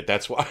 I get it.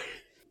 That's why.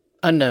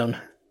 Unknown.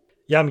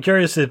 Yeah, I'm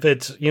curious if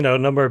it's,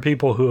 number of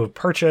people who have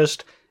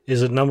purchased.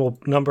 Is it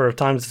number of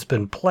times it's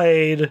been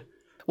played?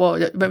 Well,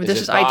 remember,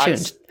 this is bots?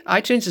 iTunes.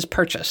 iTunes is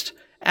purchased.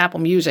 Apple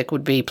Music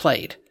would be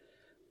played.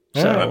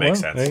 So that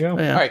makes sense. There you go.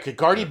 Yeah. All right, could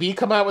Cardi B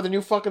come out with a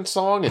new fucking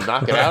song and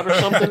knock it out or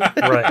something?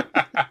 Right.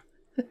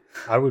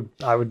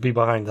 I would be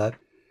behind that.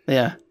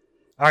 Yeah.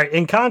 All right,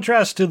 in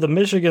contrast to the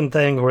Michigan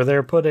thing where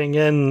they're putting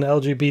in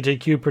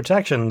LGBTQ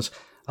protections,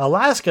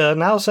 Alaska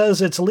now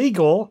says it's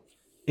legal,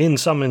 in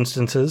some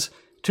instances,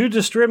 to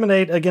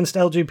discriminate against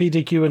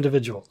LGBTQ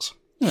individuals.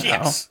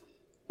 Yes.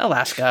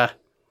 Alaska.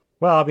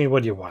 Well, I mean,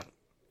 what do you want?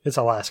 It's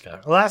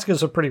Alaska.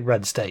 Alaska's a pretty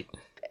red state.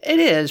 It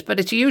is, but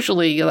it's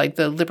usually like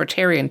the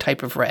libertarian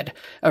type of red.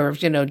 Or,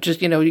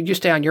 you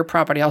stay on your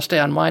property, I'll stay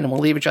on mine, and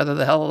we'll leave each other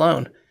the hell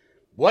alone.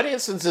 What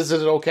instances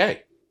is it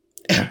okay?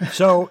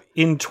 So,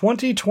 in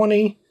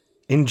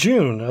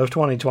June of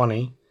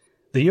 2020,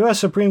 the U.S.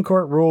 Supreme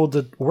Court ruled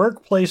that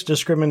workplace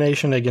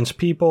discrimination against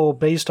people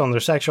based on their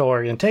sexual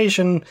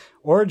orientation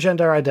or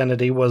gender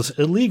identity was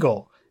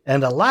illegal,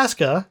 and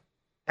Alaska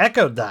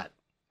echoed that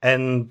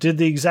and did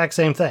the exact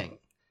same thing.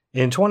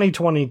 In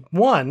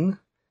 2021,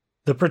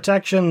 the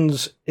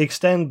protections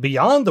extend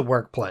beyond the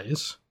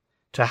workplace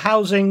to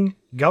housing,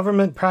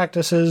 government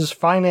practices,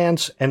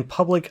 finance, and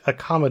public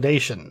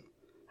accommodation.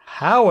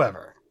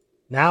 However,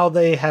 now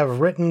they have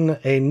written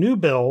a new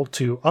bill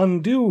to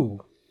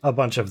undo a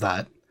bunch of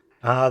that.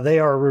 They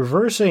are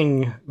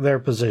reversing their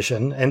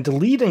position and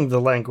deleting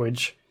the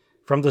language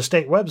from the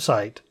state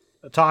website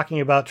talking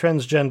about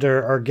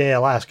transgender or gay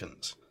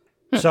Alaskans.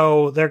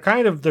 So they're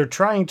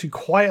trying to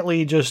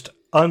quietly just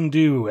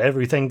undo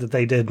everything that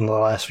they did in the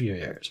last few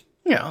years.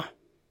 Yeah.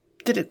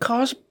 Did it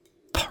cause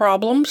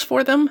problems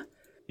for them?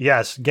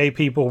 Yes, gay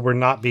people were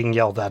not being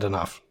yelled at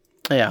enough.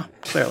 Yeah,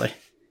 clearly.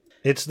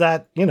 It's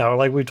that,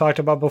 like we talked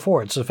about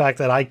before, it's the fact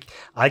that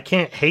I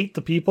can't hate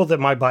the people that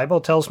my Bible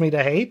tells me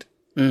to hate.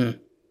 Mm.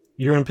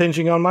 You're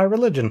impinging on my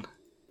religion.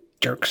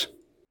 Jerks.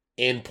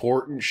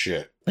 Important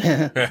shit.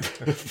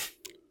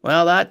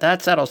 Well,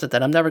 that settles it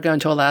then. I'm never going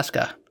to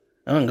Alaska.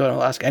 I wouldn't go to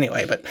Alaska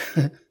anyway, but...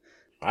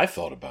 I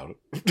thought about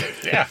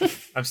it. Yeah,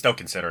 I'm still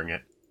considering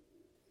it.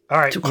 All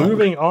right, Too cold.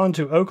 moving on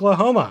to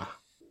Oklahoma.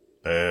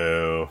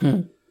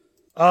 Boo.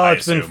 Oh, I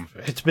it's assume.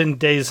 been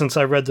days since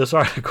I read this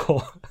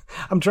article.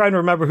 I'm trying to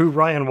remember who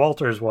Ryan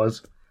Walters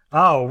was.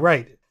 Oh,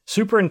 right.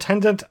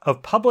 Superintendent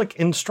of Public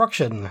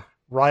Instruction,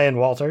 Ryan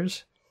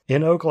Walters,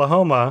 in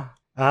Oklahoma,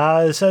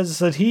 says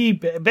that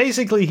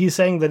he's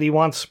saying that he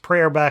wants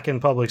prayer back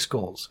in public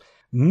schools.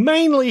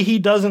 Mainly, he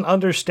doesn't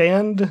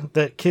understand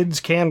that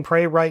kids can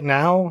pray right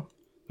now.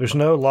 There's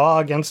no law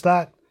against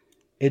that.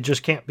 It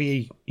just can't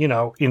be,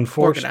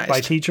 enforced Organized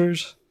by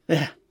teachers.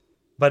 Yeah.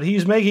 But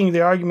he's making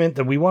the argument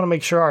that we want to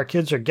make sure our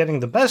kids are getting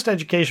the best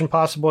education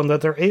possible and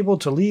that they're able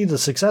to lead a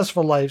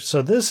successful life.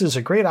 So this is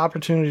a great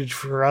opportunity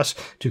for us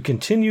to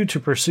continue to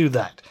pursue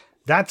that.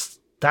 That's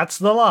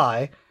the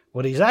lie.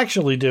 What he's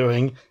actually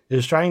doing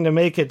is trying to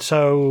make it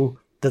so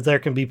that there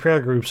can be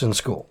prayer groups in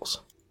schools.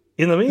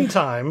 In the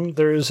meantime,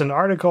 there's an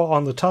article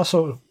on the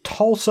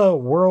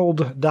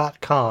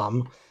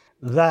TulsaWorld.com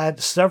that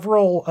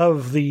several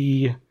of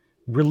the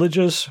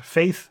religious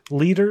faith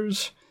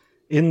leaders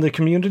in the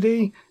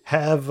community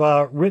have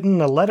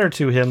written a letter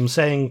to him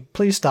saying,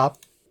 please stop.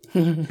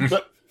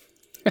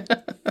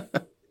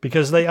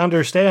 Because they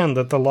understand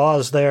that the law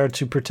is there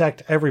to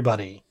protect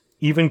everybody,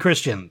 even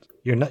Christians.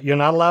 You're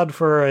not allowed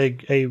for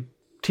a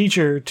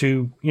teacher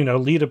to,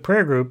 lead a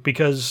prayer group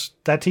because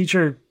that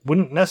teacher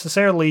wouldn't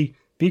necessarily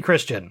be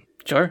Christian.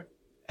 Sure.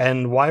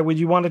 And why would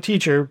you want a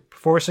teacher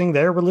forcing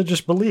their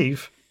religious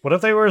belief? What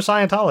if they were a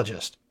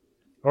Scientologist?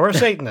 Or a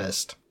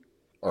Satanist?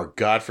 Or,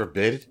 God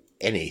forbid,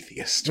 an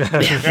atheist.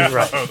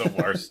 Right. Oh, the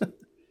worst.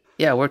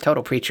 Yeah, we're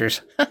total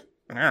preachers.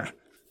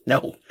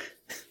 No.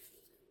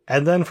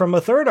 And then from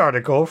a third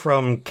article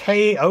from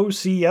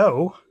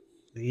KOCO,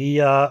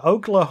 the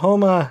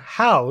Oklahoma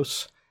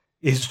House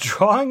is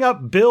drawing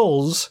up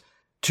bills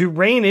to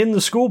rein in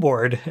the school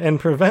board and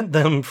prevent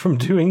them from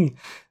doing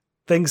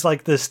things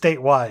like this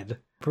statewide,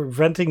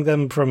 preventing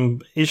them from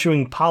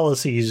issuing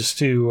policies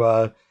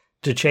to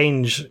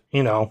change,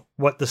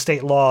 what the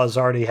state laws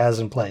already has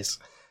in place.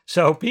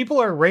 So people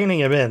are reining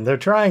him in. They're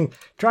trying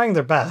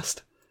their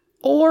best.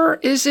 Or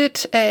is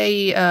it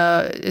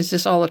is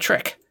this all a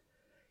trick?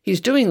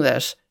 He's doing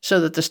this so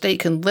that the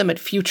state can limit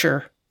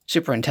future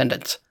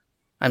superintendents.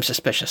 I'm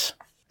suspicious.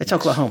 It's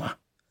Oklahoma.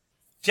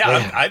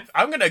 Yeah,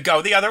 I'm going to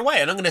go the other way,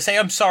 and I'm going to say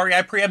I'm sorry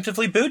I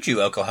preemptively booed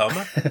you,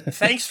 Oklahoma.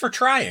 Thanks for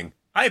trying.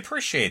 I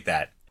appreciate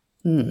that.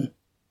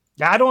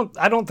 Yeah, I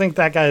don't think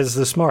that guy is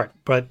this smart,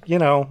 but,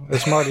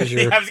 as smart as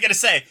you. I was going to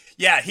say,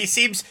 yeah, he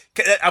seems,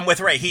 I'm with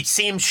Ray, he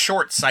seems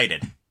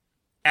short-sighted.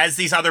 As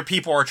these other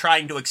people are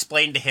trying to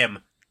explain to him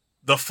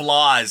the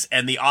flaws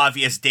and the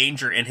obvious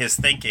danger in his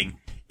thinking,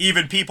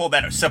 even people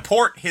that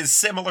support his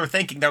similar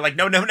thinking, they're like,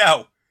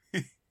 no.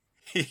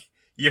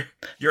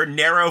 Your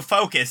narrow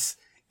focus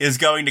is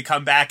going to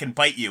come back and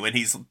bite you. And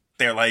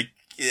they're like,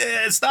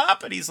 yeah,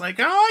 stop. And he's like,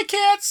 oh, I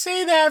can't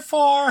see that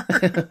far.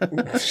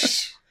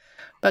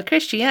 But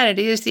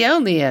Christianity is the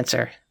only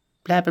answer.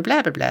 Blah, blah,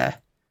 blah, blah, blah.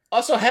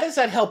 Also, how does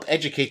that help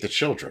educate the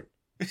children?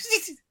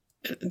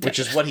 Which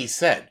is what he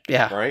said.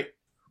 Yeah. Right?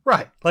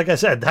 Right. Like I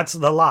said, that's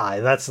the lie.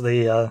 That's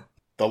the...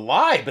 The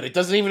lie, but it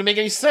doesn't even make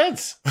any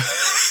sense.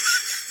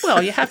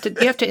 Well, you have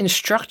to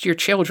instruct your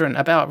children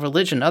about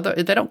religion.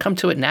 They don't come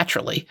to it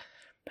naturally.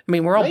 I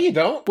mean, we're all... No, you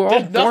don't. We're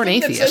all born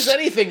atheists. That says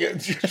anything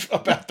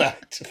about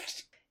that.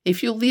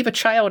 If you leave a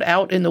child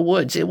out in the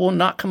woods, it will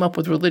not come up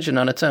with religion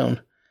on its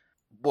own.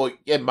 Well,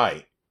 it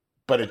might.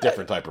 But a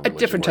different type of religion. A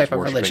different type of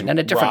religion and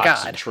a different rocks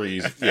God. And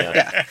trees.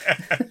 Yeah.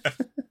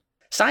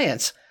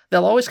 Science.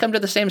 They'll always come to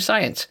the same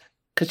science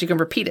because you can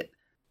repeat it.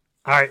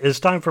 All right, it's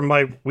time for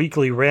my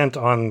weekly rant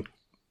on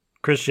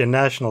Christian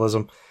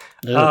nationalism.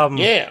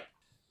 Yeah.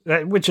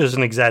 Which is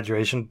an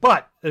exaggeration.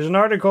 But there's an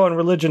article on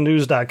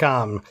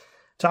religionnews.com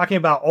talking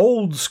about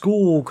old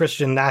school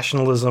Christian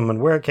nationalism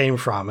and where it came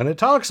from. And it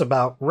talks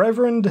about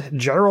Reverend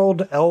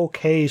Gerald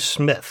L.K.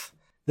 Smith.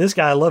 This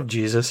guy loved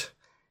Jesus.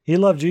 He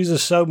loved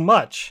Jesus so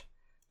much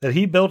that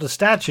he built a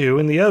statue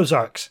in the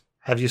Ozarks.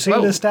 Have you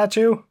seen this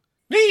statue?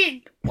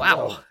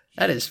 Wow.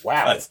 That is...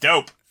 Wow. That's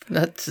dope.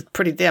 That's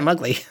pretty damn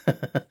ugly.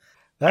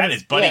 That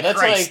is Buddy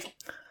Christ.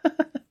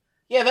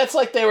 That's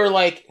like they were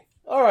like,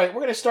 all right,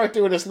 we're going to start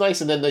doing this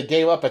nice, and then they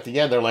gave up at the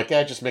end. They're like,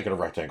 just make it a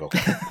rectangle.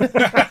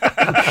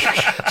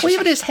 Well,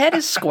 even his head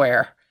is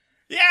square.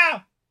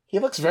 Yeah. He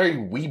looks very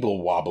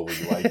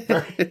weeble-wobbly like.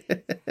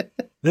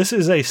 This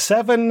is a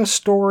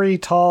 7-story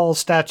tall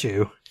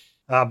statue.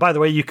 By the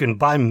way, you can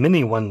buy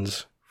mini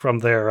ones from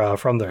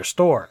their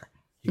store.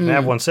 You can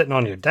have one sitting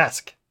on your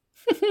desk.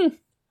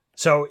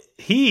 So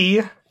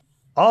he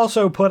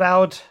also put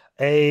out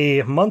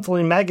a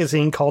monthly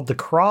magazine called The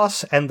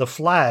Cross and the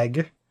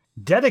Flag,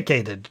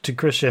 dedicated to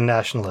Christian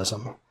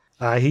nationalism.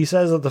 He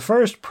says that the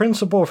first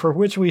principle for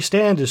which we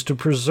stand is to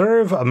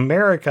preserve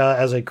America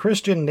as a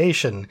Christian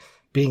nation,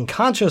 being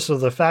conscious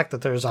of the fact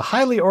that there is a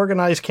highly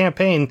organized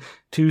campaign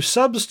to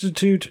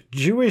substitute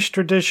Jewish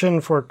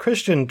tradition for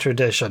Christian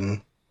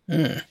tradition.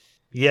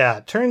 Yeah,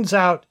 it turns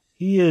out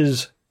he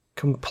is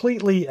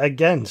completely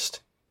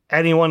against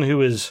anyone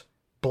who is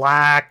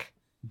black,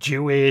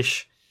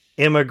 Jewish,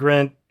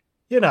 immigrant,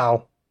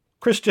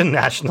 Christian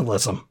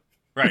nationalism.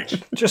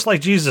 Right. Just like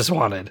Jesus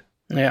wanted.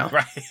 Yeah.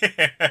 Right.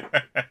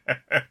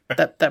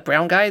 That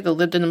brown guy that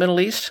lived in the Middle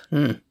East?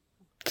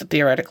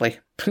 Theoretically.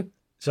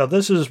 So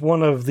this is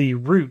one of the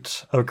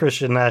roots of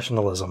Christian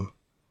nationalism.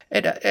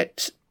 I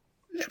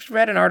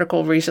read an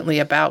article recently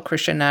about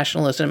Christian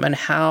nationalism and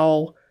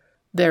how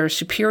their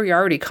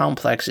superiority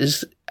complex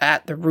is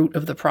at the root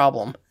of the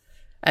problem.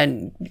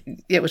 And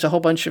it was a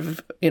whole bunch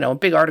of, a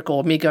big article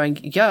of me going,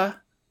 yeah,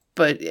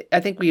 but I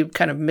think we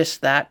kind of miss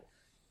that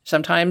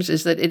sometimes,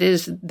 is that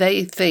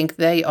they think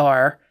they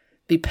are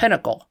the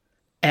pinnacle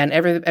and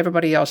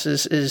everybody else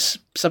is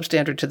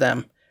substandard to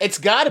them. It's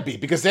got to be,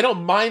 because they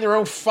don't mind their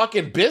own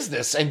fucking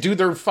business and do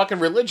their fucking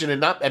religion and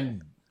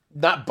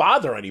not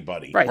bother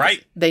anybody.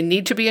 Right. They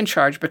need to be in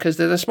charge because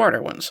they're the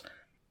smarter ones.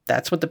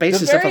 That's what the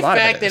basis of a lot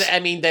of it is.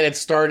 That it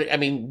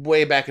started,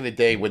 way back in the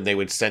day when they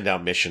would send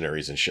out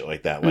missionaries and shit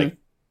like that. Like,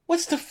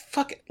 what's the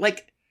fuck?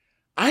 Like,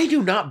 I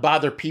do not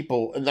bother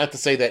people, and not to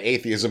say that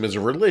atheism is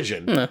a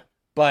religion,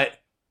 but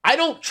I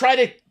don't try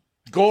to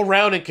go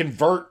around and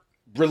convert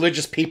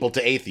religious people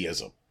to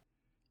atheism.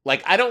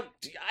 Like,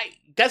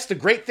 that's the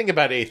great thing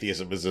about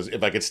atheism, is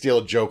if I could steal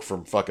a joke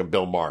from fucking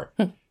Bill Maher,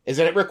 is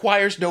that it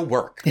requires no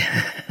work.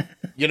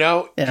 You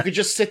could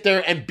just sit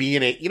there and be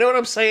in it. You know what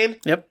I'm saying?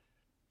 Yep.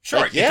 Sure.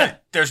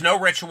 Like, there's no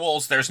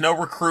rituals. There's no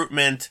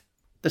recruitment.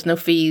 There's no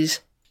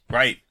fees.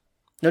 Right.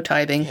 No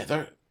tithing.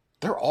 Yeah,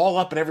 they're all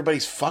up in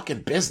everybody's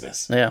fucking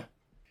business. Yeah.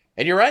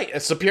 And you're right. A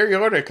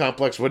superiority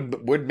complex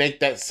would make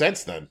that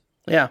sense then.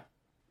 Yeah.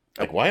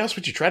 Like, why else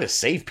would you try to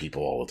save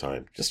people all the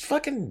time? Just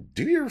fucking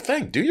do your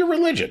thing. Do your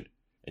religion.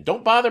 And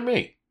don't bother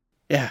me.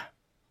 Yeah.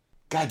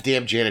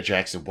 Goddamn Janet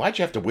Jackson, why'd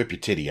you have to whip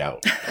your titty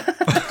out?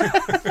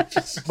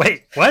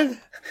 Wait, what?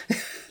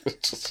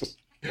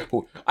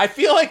 I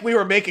feel like we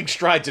were making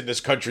strides in this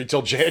country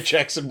until Janet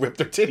Jackson whipped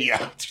her titty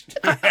out.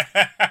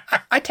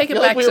 I take it I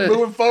feel back like we were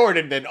moving forward,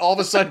 and then all of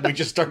a sudden we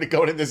just started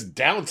going in this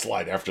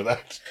downslide after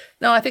that.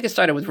 No, I think it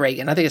started with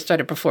Reagan. I think it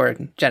started before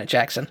Janet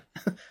Jackson.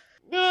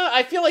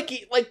 I feel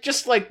like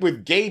just like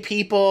with gay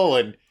people,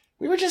 and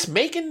we were just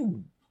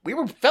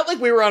felt like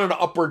we were on an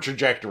upward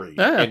trajectory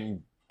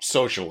and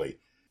socially.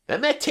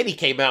 Then that titty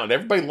came out, and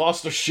everybody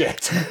lost their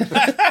shit.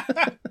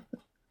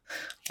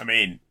 I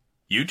mean,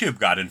 YouTube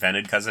got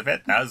invented because of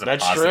it.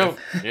 That's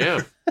positive. True.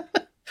 Yeah.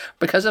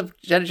 Because of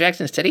Janet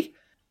Jackson's titty?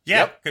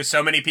 Yeah, because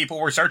so many people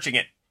were searching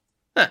it.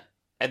 Huh.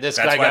 And this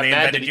That's guy why got they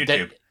mad invented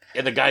YouTube.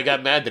 And the guy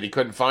got mad that he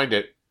couldn't find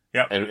it.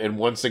 Yep. In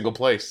one single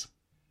place.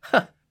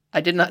 Huh. I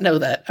did not know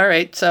that. All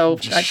right, so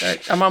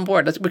I'm on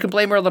board. We can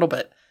blame her a little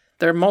bit.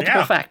 There are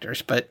multiple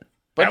factors, but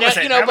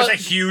that was a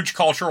huge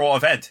cultural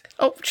event.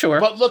 Oh, sure.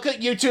 But look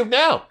at YouTube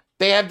now.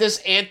 They have this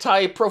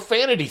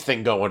anti-profanity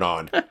thing going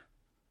on.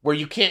 Where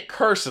you can't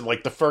curse in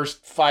like the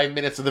first 5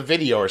 minutes of the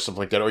video or something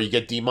like that, or you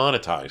get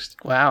demonetized.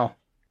 Wow.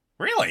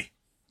 Really?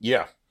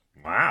 Yeah.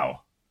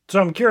 Wow.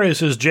 So I'm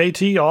curious, is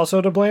JT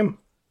also to blame?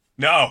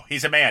 No,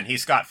 he's a man.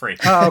 He's scot-free.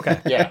 Oh,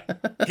 okay. Yeah.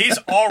 He's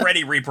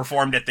already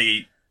re-performed at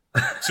the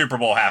Super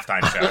Bowl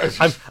halftime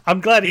show. I'm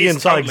glad Ian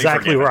saw totally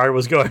exactly forgiven. where I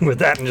was going with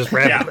that and just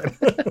ran with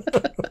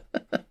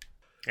it.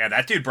 Yeah,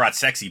 that dude brought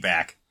sexy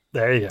back.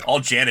 There you go.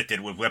 All Janet did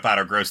was whip out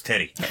her gross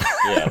titty.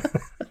 Yeah.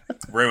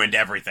 Ruined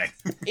everything.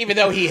 Even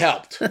though he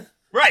helped.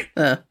 Right.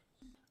 All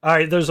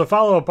right, there's a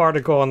follow-up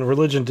article on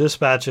Religion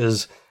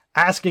Dispatches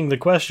asking the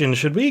question,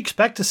 should we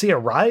expect to see a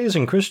rise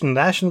in Christian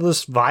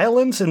nationalist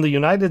violence in the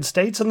United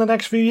States in the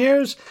next few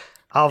years?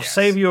 I'll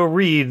save you a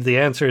read. The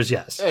answer is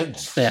yes.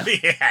 Yeah.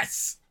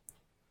 Yes.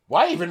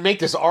 Why even make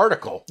this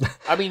article?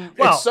 I mean,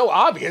 Well, it's so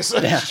obvious.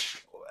 Yeah.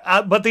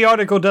 But the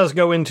article does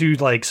go into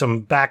like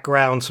some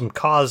background, some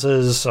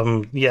causes,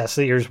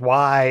 here's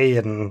why,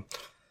 and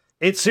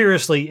it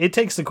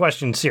takes the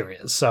question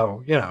serious.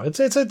 So, it's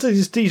a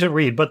decent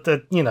read, but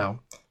the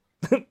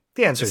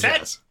answer is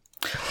yes.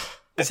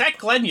 Is that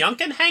Glenn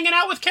Youngkin hanging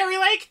out with Carrie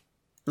Lake?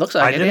 Looks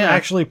like I didn't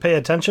actually pay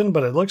attention,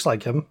 but it looks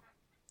like him.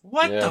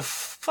 What the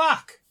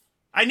fuck?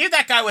 I knew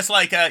that guy was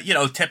like a,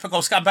 typical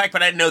scumbag,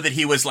 but I didn't know that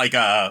he was like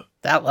a...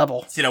 That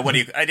level.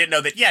 I didn't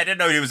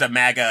know he was a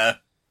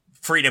MAGA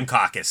Freedom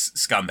Caucus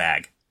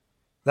scumbag.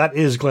 That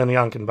is Glenn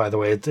Youngkin, by the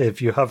way,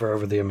 if you hover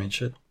over the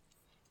image.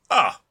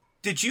 Oh,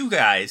 did you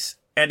guys,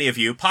 any of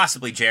you,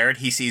 possibly Jared,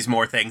 he sees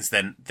more things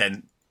than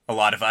a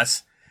lot of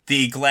us,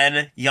 the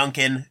Glenn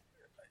Youngkin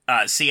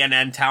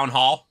CNN town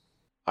hall?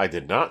 I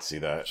did not see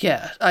that.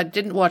 Yeah, I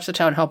didn't watch the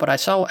town hall, but I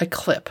saw a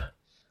clip.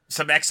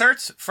 Some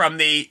excerpts from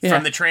the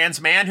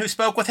trans man who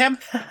spoke with him?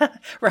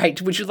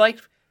 Right, would you like...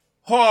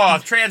 Oh,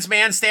 trans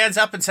man stands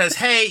up and says,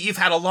 hey, you've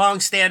had a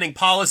long-standing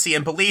policy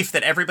and belief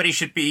that everybody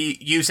should be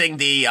using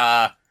the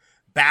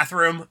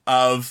bathroom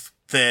of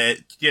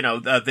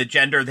the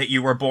gender that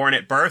you were born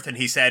at birth. And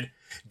he said,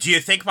 do you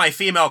think my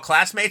female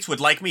classmates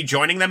would like me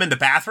joining them in the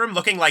bathroom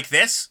looking like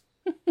this?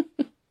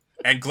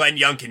 And Glenn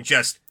Youngkin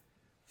just...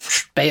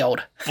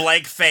 bailed.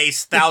 Blank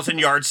face,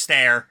 1,000-yard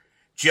stare,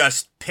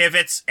 just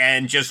pivots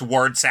and just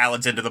word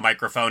salads into the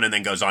microphone and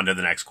then goes on to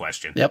the next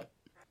question. Yep.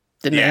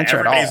 Didn't answer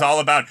at all. Everybody's all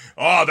about,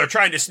 they're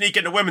trying to sneak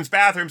into women's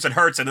bathrooms and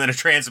hurts. And then a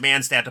trans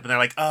man stands up and they're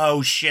like,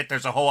 oh, shit,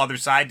 there's a whole other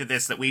side to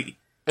this that we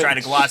try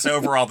to gloss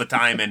over all the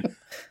time. And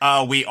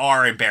we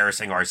are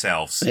embarrassing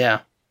ourselves. Yeah.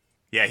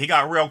 Yeah, he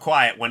got real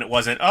quiet when it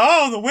wasn't,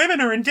 the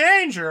women are in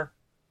danger.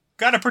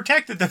 Gotta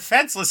protect the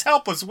defenseless,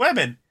 helpless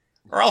women,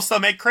 or else they'll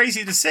make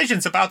crazy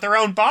decisions about their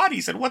own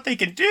bodies and what they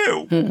can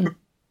do.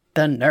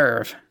 The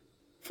nerve.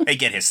 They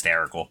get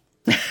hysterical.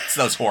 It's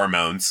those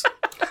hormones.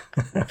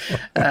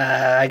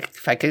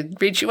 If I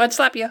could reach you, I'd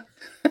slap you.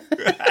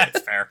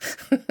 That's fair.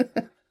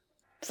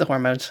 It's the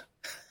hormones.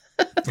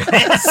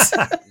 Yes.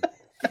 All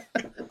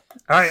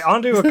right,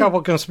 on to a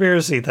couple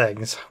conspiracy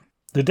things.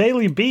 The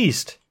Daily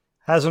Beast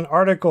has an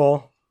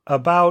article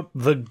about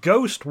the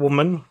ghost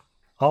woman,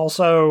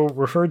 also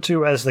referred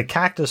to as the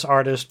cactus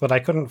artist, but I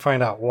couldn't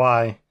find out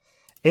why.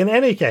 In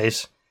any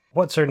case,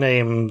 what's her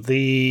name?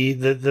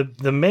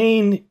 The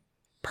main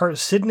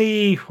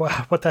Sydney,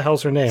 what the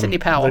hell's her name? Sidney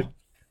Powell.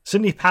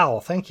 Sidney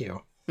Powell, thank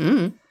you.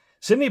 Mm.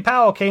 Sidney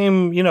Powell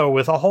came,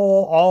 with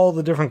all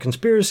the different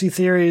conspiracy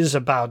theories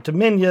about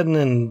Dominion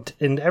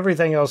and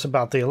everything else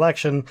about the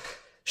election.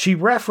 She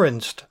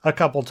referenced a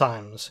couple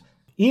times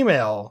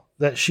email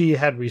that she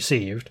had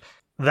received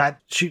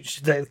that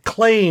that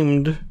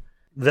claimed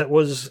that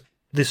was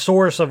the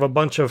source of a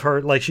bunch of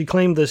her, like she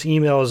claimed this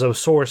email as a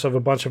source of a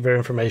bunch of her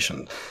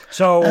information.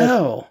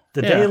 So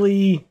the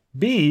Daily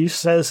Beast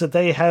says that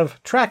they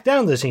have tracked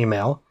down this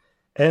email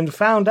and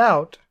found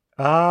out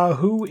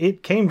who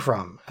it came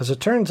from. As it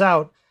turns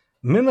out,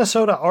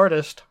 Minnesota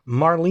artist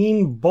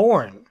Marlene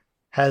Bourne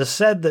has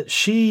said that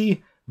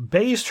she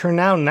based her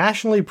now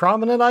nationally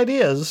prominent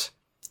ideas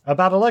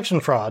about election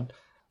fraud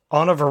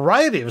on a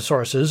variety of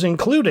sources,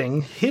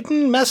 including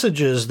hidden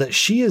messages that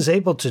she is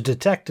able to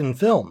detect in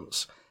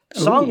films,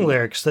 song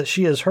lyrics that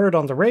she has heard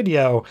on the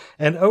radio,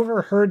 and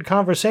overheard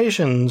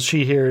conversations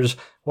she hears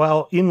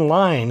while in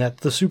line at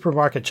the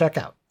supermarket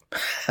checkout.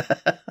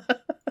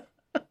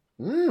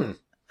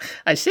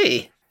 I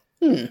see.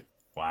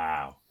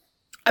 Wow.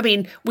 I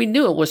mean, we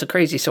knew it was a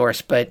crazy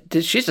source, but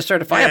she's a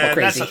certifiable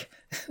crazy.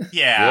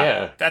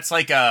 Yeah. That's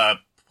like a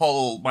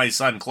pull my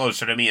son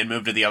closer to me and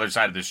move to the other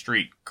side of the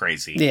street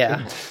crazy.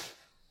 Yeah.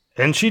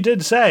 And she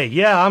did say,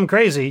 yeah, I'm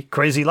crazy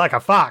like a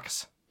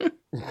fox.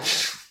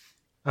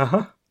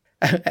 Uh-huh.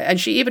 And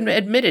she even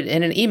admitted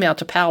in an email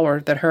to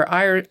Power that her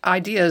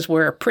ideas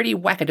were pretty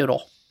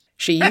wackadoodle.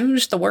 She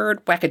used the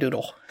word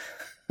wackadoodle.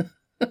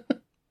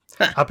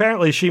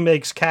 Apparently she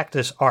makes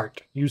cactus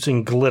art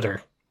using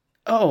glitter.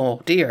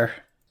 Oh, dear.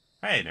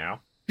 Hey,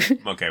 now.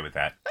 I'm okay with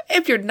that.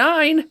 If you're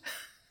 9.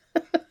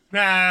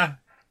 Nah.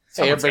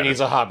 Hey, everybody needs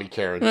a hobby,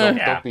 Karen.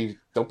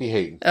 Don't be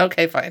hating.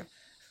 Okay, fine.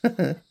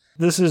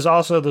 This is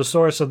also the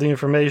source of the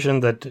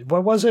information that,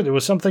 what was it? It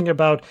was something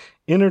about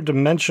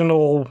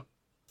interdimensional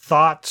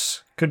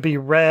thoughts could be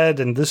read,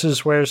 and this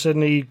is where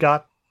Sydney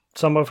got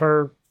some of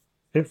her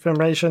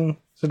information.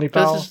 Sydney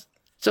Powell.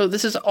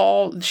 This is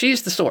all,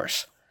 she's the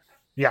source.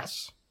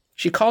 Yes.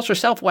 She calls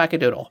herself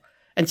wackadoodle.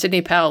 And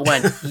Sidney Powell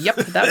went, yep,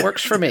 that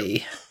works for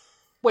me.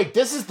 Wait,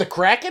 this is the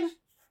Kraken?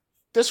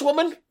 This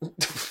woman?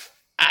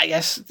 I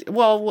guess.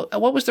 Well,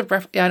 what was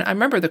the I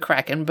remember the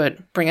Kraken,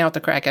 but bring out the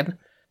Kraken.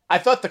 I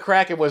thought the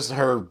Kraken was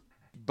her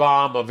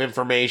bomb of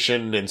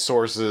information and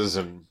sources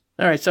and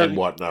all right, so and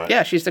whatnot.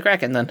 Yeah, she's the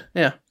Kraken then.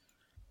 Yeah.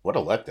 What a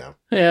letdown.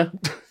 Yeah.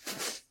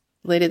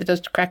 Lady that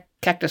does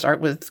cactus art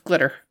with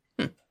glitter.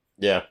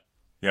 Yeah.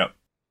 Yep.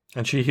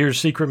 And she hears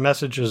secret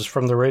messages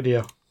from the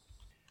radio.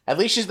 At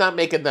least she's not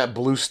making that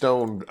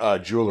bluestone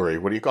jewelry.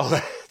 What do you call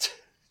that?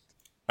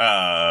 You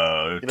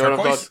know turquoise? what I'm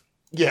talking?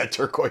 Yeah,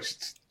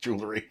 turquoise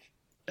jewelry.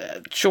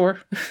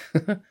 Sure.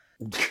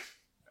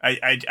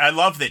 I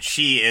love that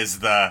she is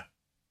the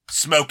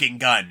smoking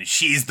gun.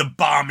 She's the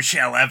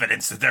bombshell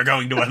evidence that they're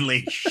going to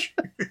unleash.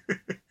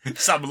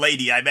 Some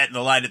lady I met in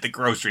the line at the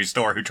grocery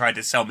store who tried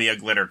to sell me a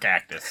glitter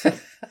cactus.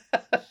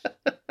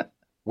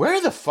 Where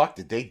the fuck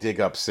did they dig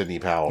up Sidney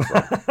Powell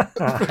from?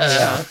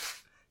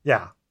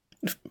 Yeah.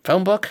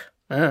 Phone book?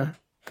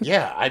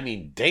 Yeah, I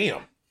mean,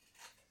 damn.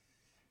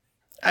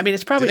 I mean,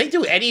 it's probably... Do they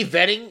do any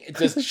vetting?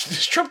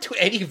 Does Trump do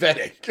any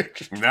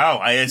vetting? No,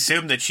 I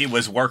assume that she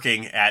was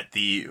working at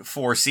the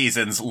Four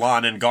Seasons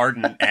Lawn and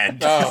Garden, and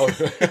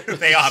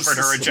they offered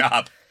her a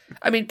job.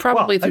 I mean,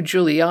 probably through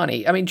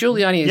Giuliani. I mean,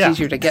 Giuliani is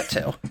easier to get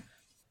to.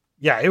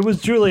 Yeah, it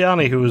was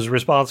Giuliani who was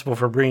responsible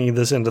for bringing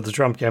this into the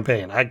Trump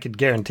campaign. I could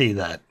guarantee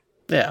that.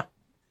 Yeah.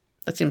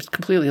 That seems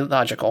completely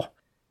logical.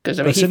 Because,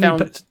 I mean,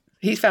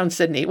 he found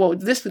Sydney. Well,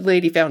 this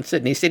lady found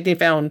Sydney. Sydney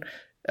found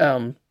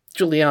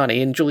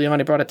Giuliani, and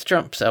Giuliani brought it to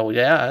Trump. So,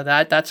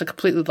 yeah, that's a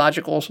completely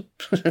logical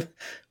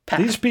path.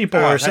 These people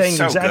are saying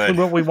so exactly good.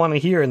 what we want to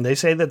hear, and they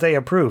say that they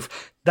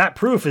approve. That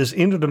proof is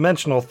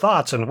interdimensional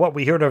thoughts and what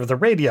we heard over the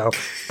radio,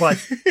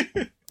 but...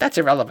 That's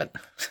irrelevant.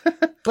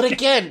 But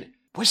again,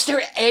 was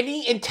there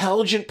any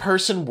intelligent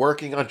person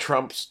working on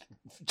Trump's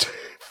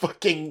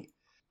fucking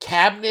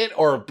cabinet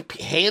or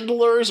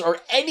handlers or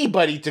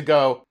anybody to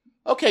go,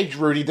 okay,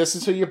 Rudy, this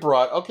is who you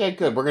brought. Okay,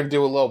 good. We're going to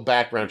do a little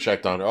background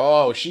check on her.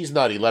 Oh, she's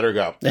nutty. Let her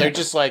go. They're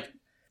just like,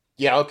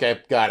 yeah, okay,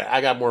 got it.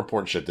 I got more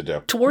important shit to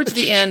do. Towards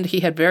the end, he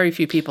had very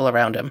few people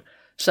around him.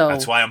 So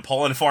That's why I'm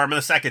pulling for him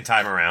the second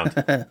time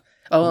around.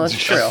 Oh, that's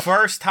true. The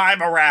first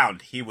time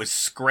around, he was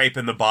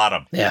scraping the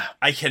bottom. Yeah.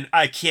 I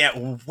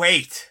can't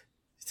wait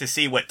to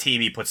see what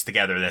team he puts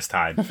together this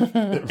time.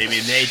 I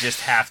mean, they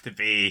just have to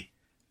be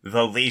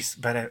the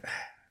least, but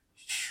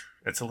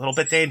it's a little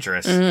bit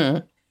dangerous.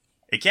 Mm.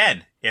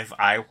 Again, if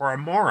I were a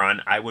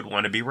moron, I would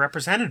want to be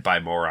represented by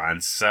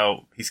morons,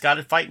 so he's got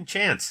a fighting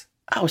chance.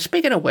 Oh,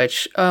 speaking of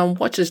which,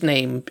 what's his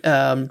name?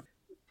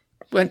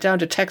 Went down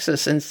to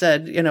Texas and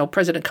said,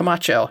 President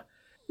Camacho,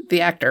 the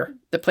actor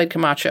that played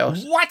Camacho.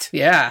 What?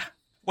 Yeah.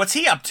 What's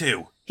he up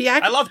to?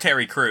 I love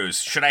Terry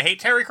Crews. Should I hate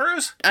Terry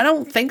Crews? I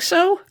don't think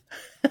so.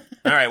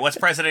 All right, what's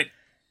President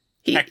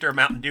Hector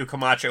Mountain Dew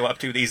Camacho up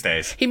to these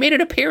days? He made an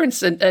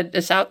appearance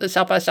at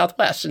South by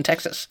Southwest in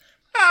Texas.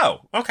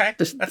 Oh, okay.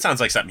 That sounds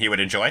like something he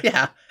would enjoy.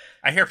 Yeah.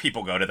 I hear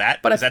people go to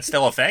that. But is that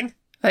still a thing?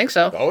 I think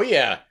so. Oh,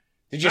 yeah.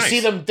 Did you see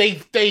them?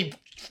 They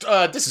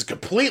this is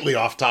completely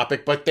off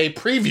topic, but they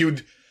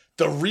previewed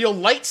the real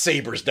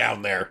lightsabers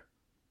down there.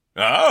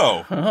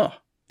 Oh.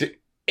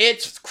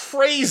 It's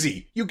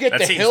crazy. You get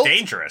that the seems hilt.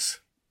 Dangerous.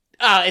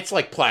 It's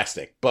like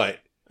plastic, but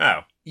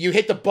you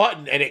hit the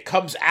button and it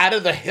comes out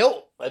of the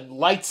hilt and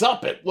lights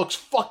up. It looks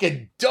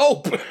fucking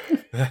dope.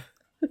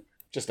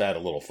 Just to add a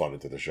little fun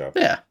into the show.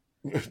 Yeah.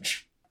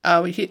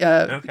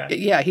 Okay.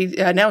 Yeah, he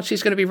announced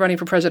he's going to be running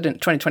for president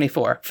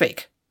 2024.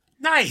 Fake.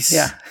 Nice.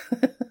 Yeah.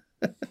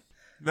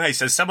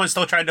 Nice. Is someone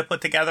still trying to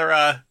put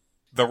together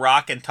The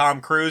Rock and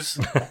Tom Cruise?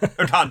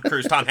 Or Tom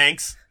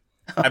Hanks?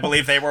 I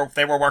believe they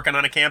were working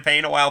on a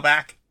campaign a while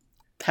back.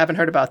 Haven't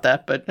heard about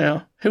that, but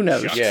who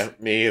knows? Shucks. Yeah,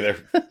 me either.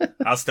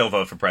 I'll still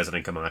vote for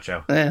President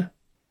Camacho. Yeah.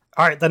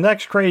 All right, the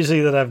next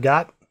crazy that I've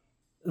got,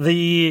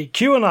 the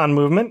QAnon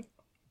movement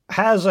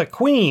has a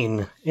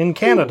queen in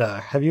Canada.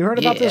 Ooh. Have you heard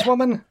about this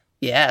woman?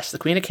 Yes, the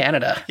Queen of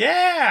Canada.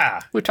 Yeah.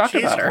 We talked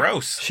about her.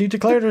 Gross. She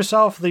declared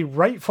herself the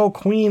rightful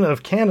queen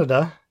of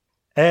Canada,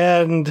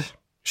 and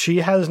she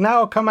has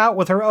now come out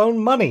with her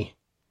own money.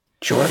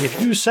 Sure.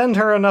 If you send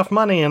her enough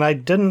money, and I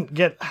didn't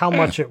get how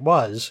much it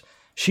was,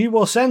 she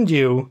will send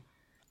you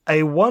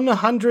a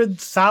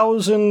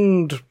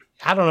 100,000,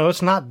 I don't know,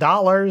 it's not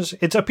dollars.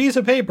 It's a piece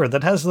of paper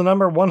that has the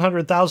number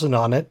 100,000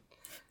 on it,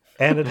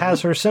 and it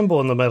has her symbol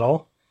in the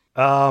middle.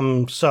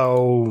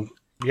 So,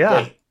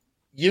 yeah. Wait,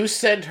 you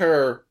send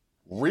her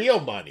real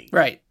money.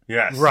 Right.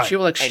 Yes. Right. She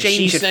will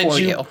exchange it for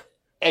you.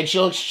 And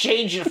she'll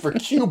exchange it for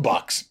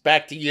Q-Bucks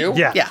back to you?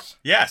 Yeah. Yeah.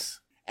 Yes.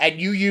 And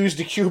you use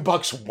the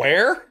Q-Bucks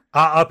where?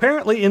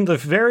 Apparently in the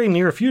very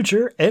near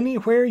future,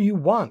 anywhere you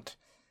want.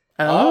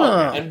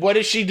 Oh. And what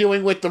is she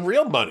doing with the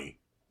real money?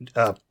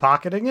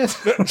 Pocketing it?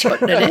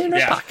 Putting it in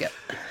her pocket.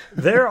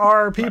 There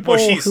are people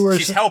who are...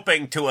 She's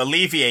helping to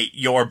alleviate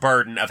your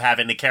burden of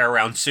having to carry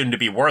around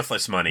soon-to-be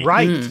worthless money.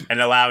 Right. And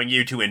allowing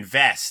you to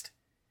invest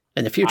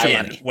in the future in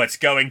money. What's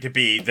going to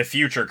be the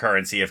future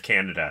currency of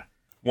Canada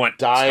once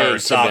Dying her to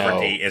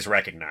sovereignty know. is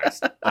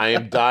recognized. I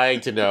am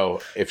dying to know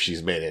if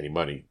she's made any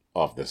money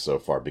off this so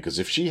far, because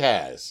if she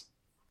has,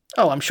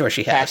 Oh, I'm sure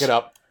she has. pack it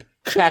up.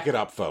 Pack it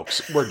up,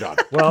 folks. We're done.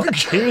 Well,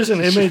 here's an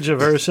image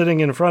of her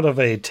sitting in front of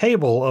a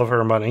table of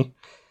her money.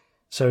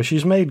 So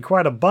she's made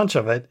quite a bunch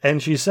of it,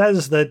 and she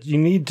says that you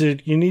need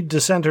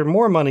to send her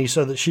more money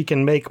so that she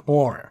can make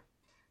more.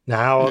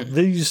 Now,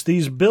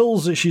 these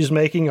bills that she's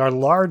making are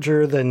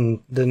larger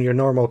than your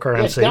normal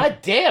currency. Yeah,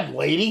 goddamn,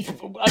 lady. I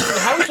mean,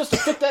 how are we supposed to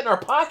fit that in our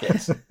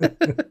pockets?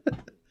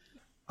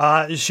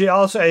 She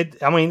also,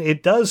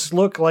 it does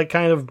look like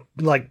kind of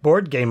like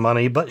board game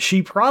money, but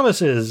she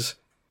promises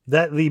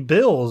that the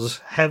bills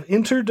have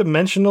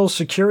interdimensional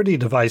security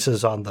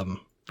devices on them.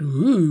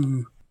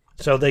 Ooh.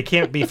 So they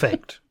can't be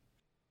faked.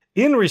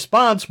 In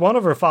response, one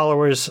of her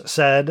followers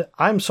said,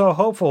 "I'm so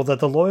hopeful that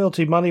the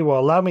loyalty money will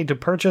allow me to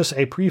purchase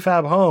a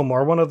prefab home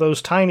or one of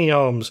those tiny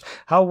homes.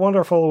 How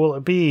wonderful will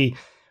it be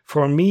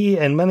for me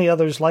and many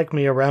others like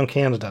me around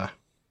Canada?"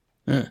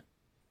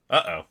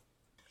 Uh-oh.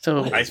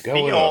 So I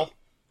feel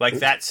like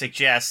that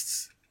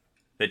suggests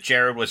that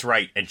Jared was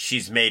right, and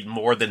she's made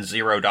more than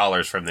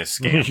 $0 from this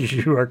scam.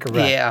 You are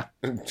correct. yeah.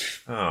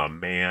 Oh,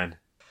 man.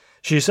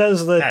 She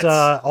says that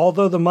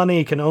although the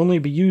money can only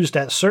be used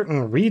at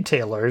certain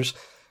retailers,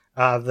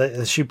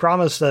 she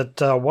promised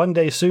that one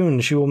day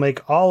soon she will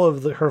make all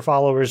of her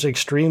followers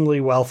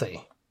extremely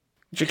wealthy.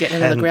 You're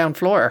getting into the ground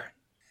floor.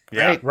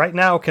 Yeah. Right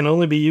now can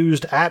only be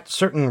used at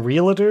certain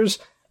realtors.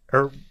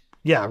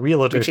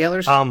 Realtors.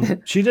 Retailers?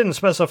 She didn't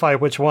specify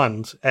which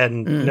ones,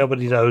 and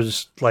nobody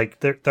knows, like,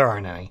 there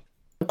aren't any.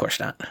 Of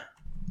course not.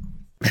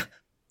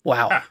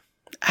 Wow.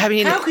 I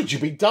mean, How could you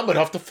be dumb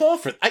enough to fall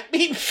for it? I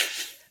mean...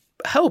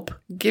 hope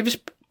gives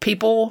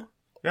people...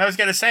 I was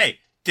going to say,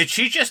 did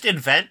she just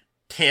invent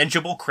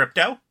tangible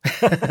crypto?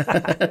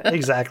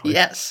 Exactly.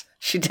 Yes,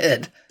 she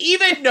did.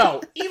 Even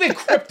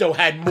crypto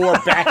had more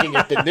backing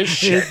it than this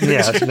shit.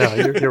 Yes, no,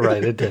 you're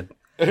right, it did.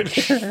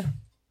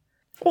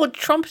 Well,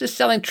 Trump is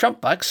selling Trump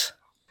bucks.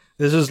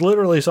 This is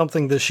literally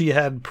something that she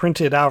had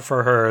printed out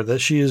for her that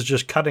she is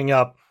just cutting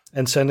up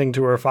and sending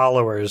to her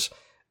followers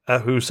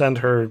who send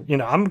her,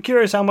 I'm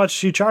curious how much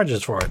she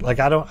charges for it.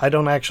 Like, I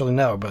don't actually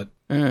know, but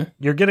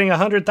you're getting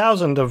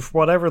 100,000 of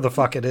whatever the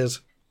fuck it is.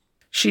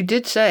 She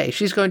did say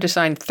she's going to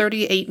sign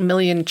 38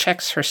 million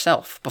checks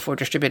herself before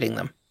distributing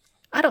them.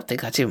 I don't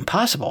think that's even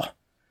possible.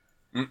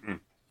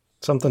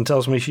 Something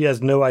tells me she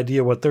has no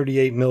idea what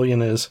 38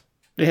 million is.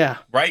 Yeah.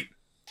 Right.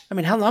 I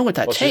mean, how long would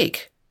that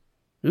take?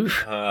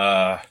 Oof.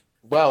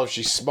 Well, if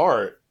she's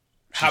smart.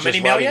 How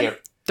many million?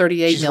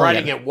 38 she's million.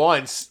 writing it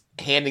once,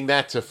 handing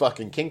that to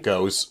fucking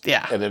Kinko's,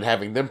 and then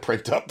having them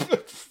print up.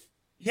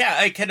 Yeah,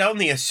 I can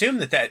only assume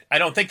that I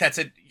don't think that's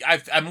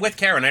I'm with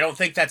Karen. I don't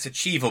think that's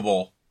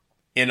achievable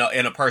in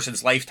a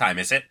person's lifetime,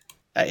 is it?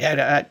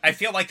 I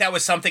feel like that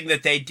was something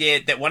that they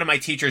did, that one of my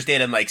teachers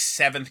did in like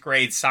 7th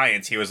grade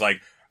science. He was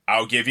like,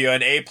 I'll give you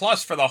an A+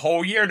 for the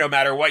whole year, no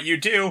matter what you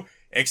do,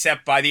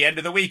 except by the end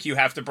of the week, you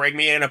have to bring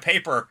me in a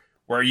paper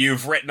where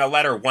you've written a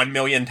letter 1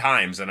 million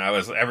times. And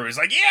everybody's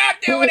like, yeah, I'm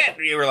doing it.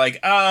 And you were like,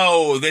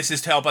 oh, this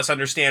is to help us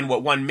understand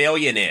what 1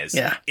 million is.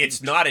 Yeah.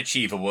 It's not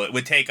achievable. It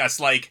would take us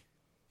like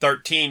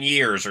 13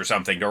 years or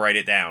something to write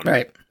it down.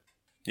 Right.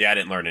 Yeah, I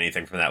didn't learn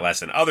anything from that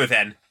lesson other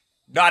than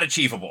not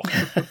achievable.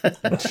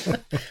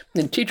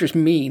 The teacher's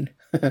mean.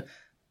 No,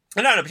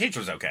 the teacher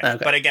was okay.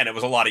 But again, it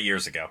was a lot of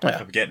years ago. Yeah.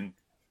 I'm getting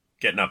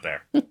up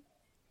there.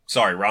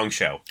 Sorry, wrong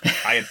show.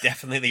 I am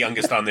definitely the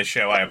youngest on this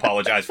show. I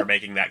apologize for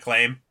making that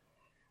claim,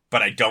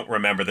 but I don't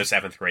remember the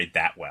 7th grade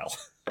that well.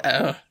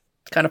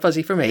 It's kind of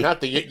fuzzy for me.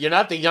 You're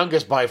not the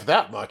youngest by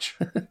that much.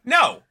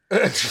 No,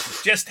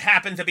 just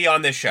happened to be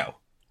on this show.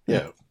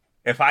 Yeah.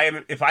 If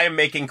I am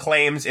making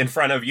claims in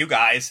front of you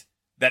guys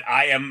that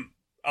I am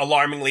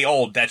alarmingly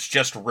old, that's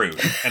just rude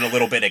and a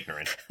little bit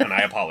ignorant, and I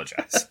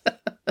apologize.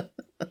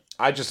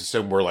 I just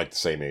assume we're like the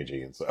same age,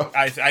 Ian. So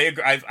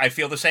I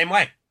feel the same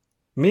way.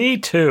 Me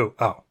too.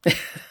 Oh.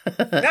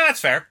 No, that's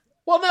fair.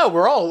 Well, no,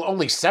 we're all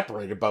only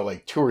separated by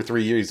like 2 or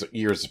 3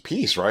 years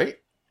apiece, right?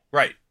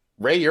 Right.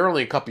 Ray, you're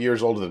only a couple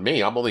years older than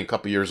me. I'm only a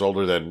couple years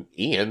older than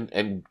Ian.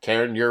 And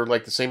Karen, you're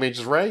like the same age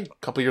as Ray?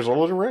 A couple years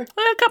older than Ray?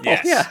 A couple,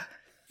 Yes.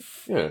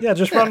 yeah.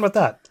 Just run with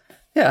that.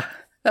 Yeah,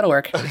 that'll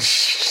work. All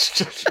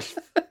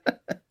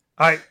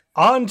right,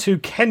 on to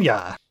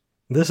Kenya.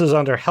 This is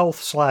under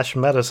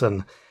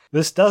health/medicine.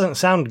 This doesn't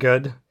sound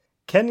good.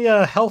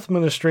 Kenya Health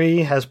Ministry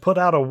has put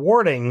out a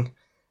warning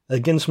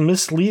against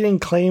misleading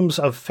claims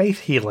of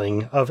faith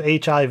healing of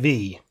HIV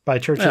by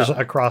churches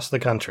across the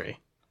country.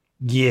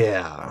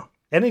 Yeah.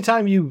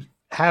 Anytime you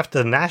have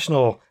the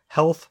National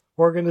Health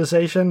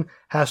Organization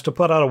has to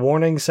put out a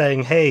warning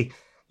saying, hey,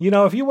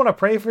 if you want to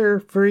pray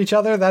for each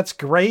other, that's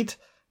great,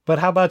 but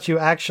how about you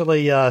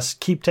actually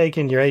keep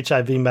taking your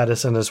HIV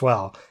medicine as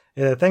well?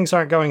 Things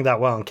aren't going that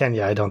well in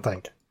Kenya, I don't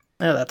think.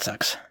 Oh, that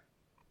sucks.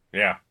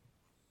 Yeah.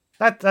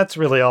 That's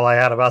really all I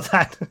had about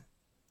that.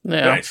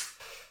 Yeah. Nice.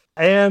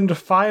 And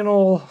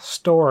final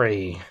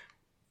story.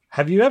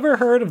 Have you ever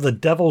heard of the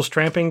Devil's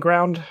Tramping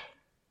Ground?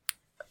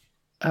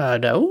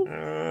 No.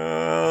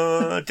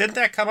 Didn't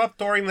that come up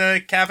during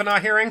the Kavanaugh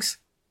hearings?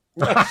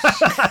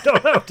 I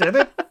don't know, did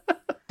it?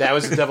 That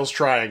was the Devil's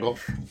Triangle.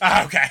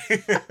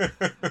 Okay.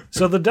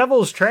 So the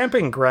Devil's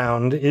Tramping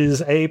Ground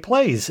is a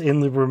place in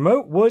the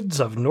remote woods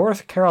of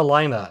North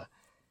Carolina.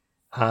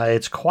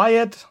 It's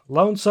quiet,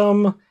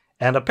 lonesome,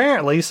 and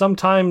apparently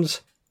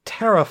sometimes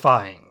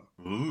terrifying.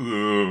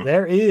 Ooh.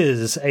 There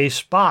is a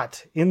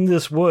spot in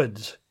this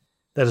woods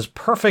that is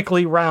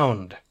perfectly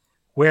round,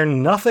 where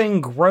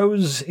nothing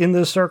grows in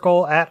the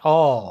circle at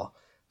all.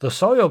 The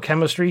soil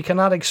chemistry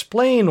cannot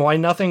explain why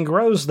nothing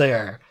grows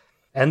there.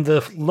 And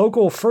the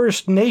local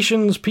First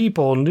Nations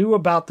people knew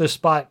about this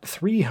spot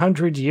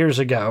 300 years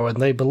ago, and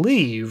they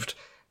believed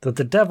that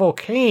the devil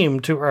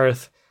came to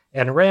Earth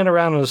and ran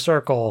around in a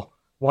circle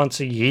once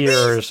a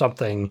year or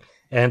something,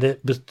 and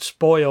it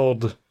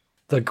spoiled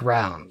the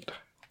ground.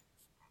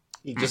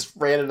 He just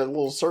ran in a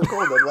little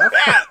circle and then left.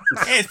 Yeah,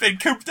 it's been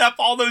cooped up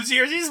all those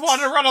years. He just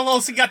wanted to run a little,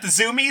 so he got the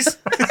zoomies.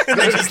 And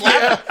they just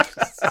left.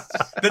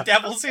 The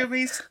devil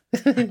zoomies.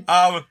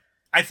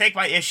 I think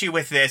my issue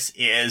with this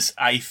is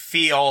I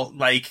feel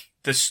like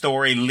the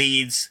story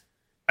leads...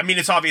 I mean,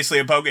 it's obviously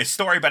a bogus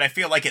story, but I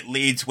feel like it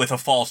leads with a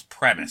false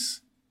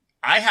premise.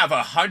 I have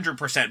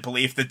 100%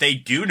 belief that they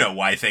do know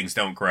why things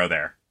don't grow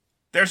there.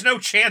 There's no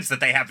chance that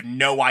they have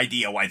no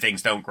idea why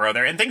things don't grow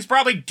there, and things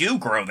probably do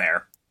grow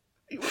there.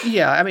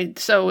 Yeah, I mean,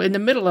 so in the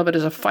middle of it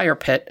is a fire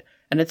pit,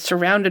 and it's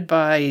surrounded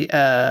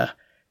by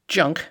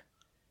junk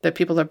that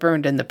people have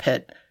burned in the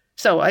pit.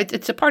 So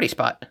it's a party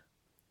spot.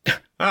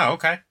 Oh,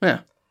 okay.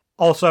 Yeah.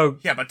 Also...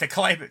 Yeah, but to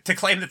claim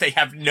that they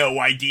have no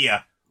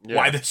idea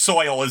why the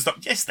soil is...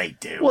 Yes, they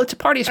do. Well, it's a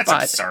party That's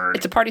spot. absurd.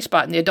 It's a party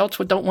spot, and the adults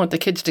don't want the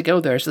kids to go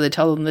there, so they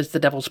tell them it's the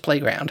devil's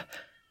playground.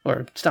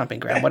 Or stomping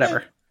ground,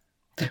 whatever.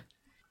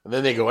 And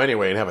then they go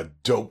anyway and have a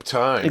dope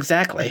time.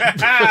 Exactly.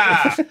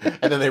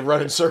 And then they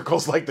run in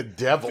circles like the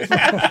devil.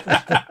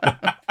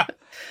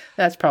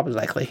 That's probably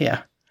likely,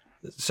 yeah.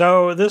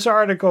 So this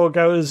article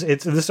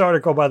this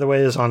article, by the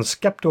way, is on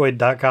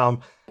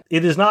skeptoid.com.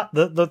 It is not,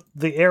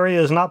 the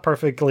area is not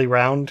perfectly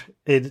round.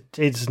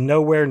 It's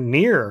nowhere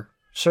near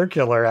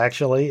circular,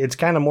 actually. It's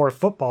kind of more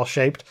football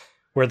shaped,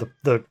 where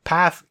the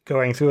path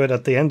going through it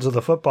at the ends of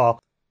the football.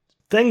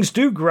 Things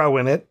do grow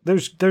in it.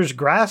 There's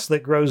grass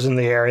that grows in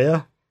the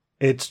area.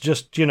 It's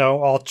just,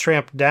 all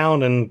tramped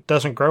down and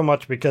doesn't grow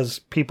much because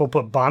people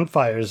put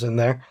bonfires in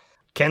there.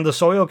 Can the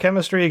soil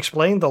chemistry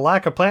explain the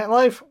lack of plant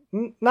life?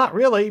 Not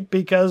really,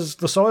 because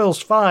the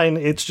soil's fine.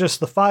 It's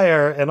just the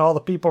fire and all the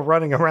people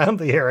running around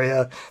the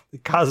area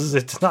that causes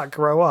it to not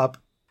grow up.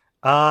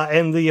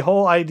 And the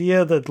whole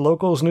idea that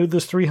locals knew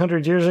this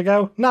 300 years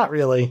ago? Not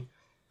really.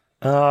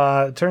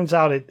 It turns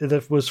out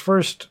it was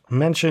first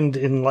mentioned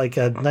in like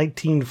a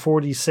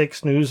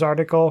 1946 news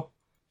article.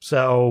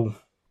 So,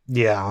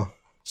 yeah.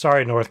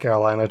 Sorry, North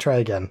Carolina. Try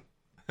again.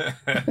 Good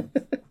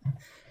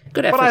effort,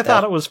 But I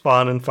thought it was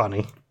fun and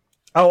funny.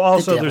 Oh,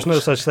 also, there's no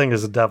such thing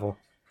as a devil.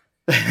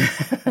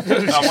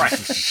 Oh,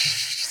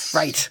 right.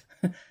 Right.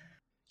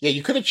 Yeah,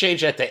 you could have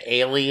changed that to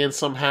alien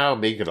somehow,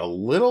 make it a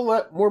little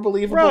more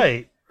believable.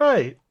 Right.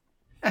 I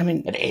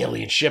mean, An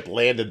alien ship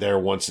landed there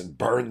once and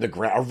burned the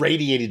ground,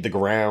 irradiated the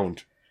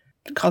ground.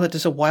 call it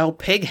just a wild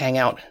pig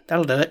hangout.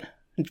 That'll do it.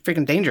 It's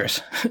freaking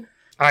dangerous. All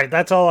right,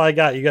 that's all I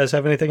got. You guys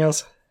have anything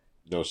else?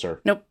 No,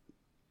 sir. Nope.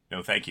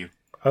 No, thank you.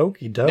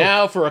 Okie doke.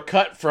 Now for a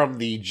cut from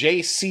the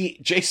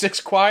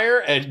J6 choir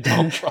and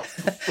Donald Trump.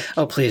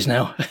 Oh, please,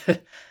 no.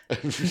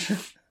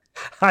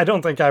 I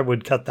don't think I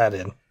would cut that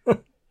in.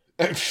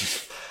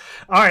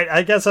 All right,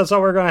 I guess that's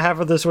all we're going to have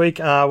for this week.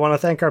 I want to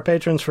thank our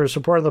patrons for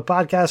supporting the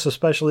podcast,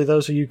 especially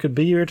those of you who could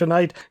be here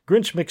tonight.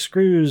 Grinch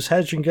McScrews,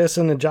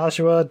 Hedgingisson, and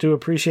Joshua. Do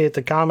appreciate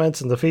the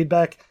comments and the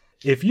feedback.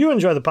 If you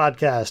enjoy the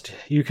podcast,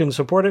 you can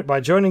support it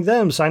by joining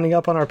them, signing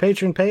up on our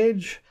Patreon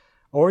page,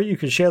 or you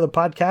can share the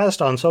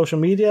podcast on social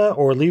media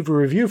or leave a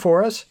review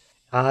for us.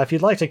 If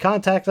you'd like to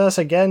contact us,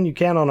 again, you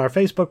can on our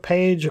Facebook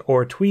page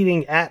or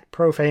tweeting at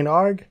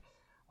profanearg.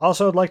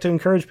 Also, I'd like to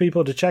encourage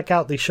people to check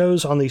out the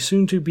shows on the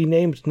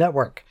soon-to-be-named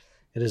network.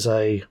 It is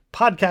a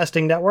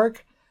podcasting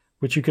network,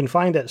 which you can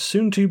find at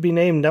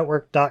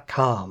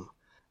soon-to-be-named-network.com.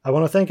 I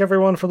want to thank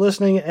everyone for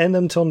listening, and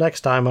until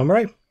next time, I'm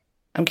Ray.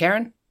 I'm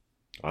Karen.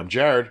 I'm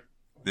Jared.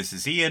 This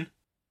is Ian.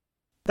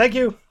 Thank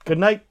you, good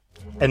night,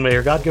 and may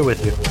your God go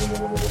with you.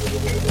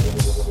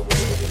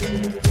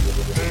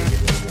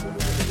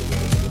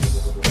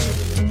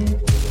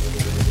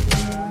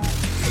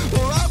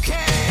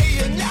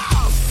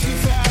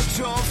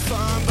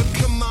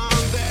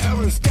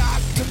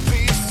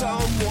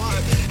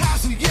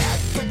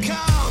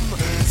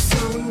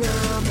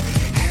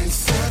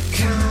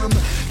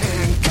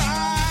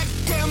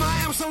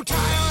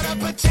 Tired of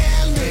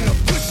pretending,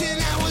 pushing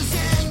I was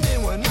in.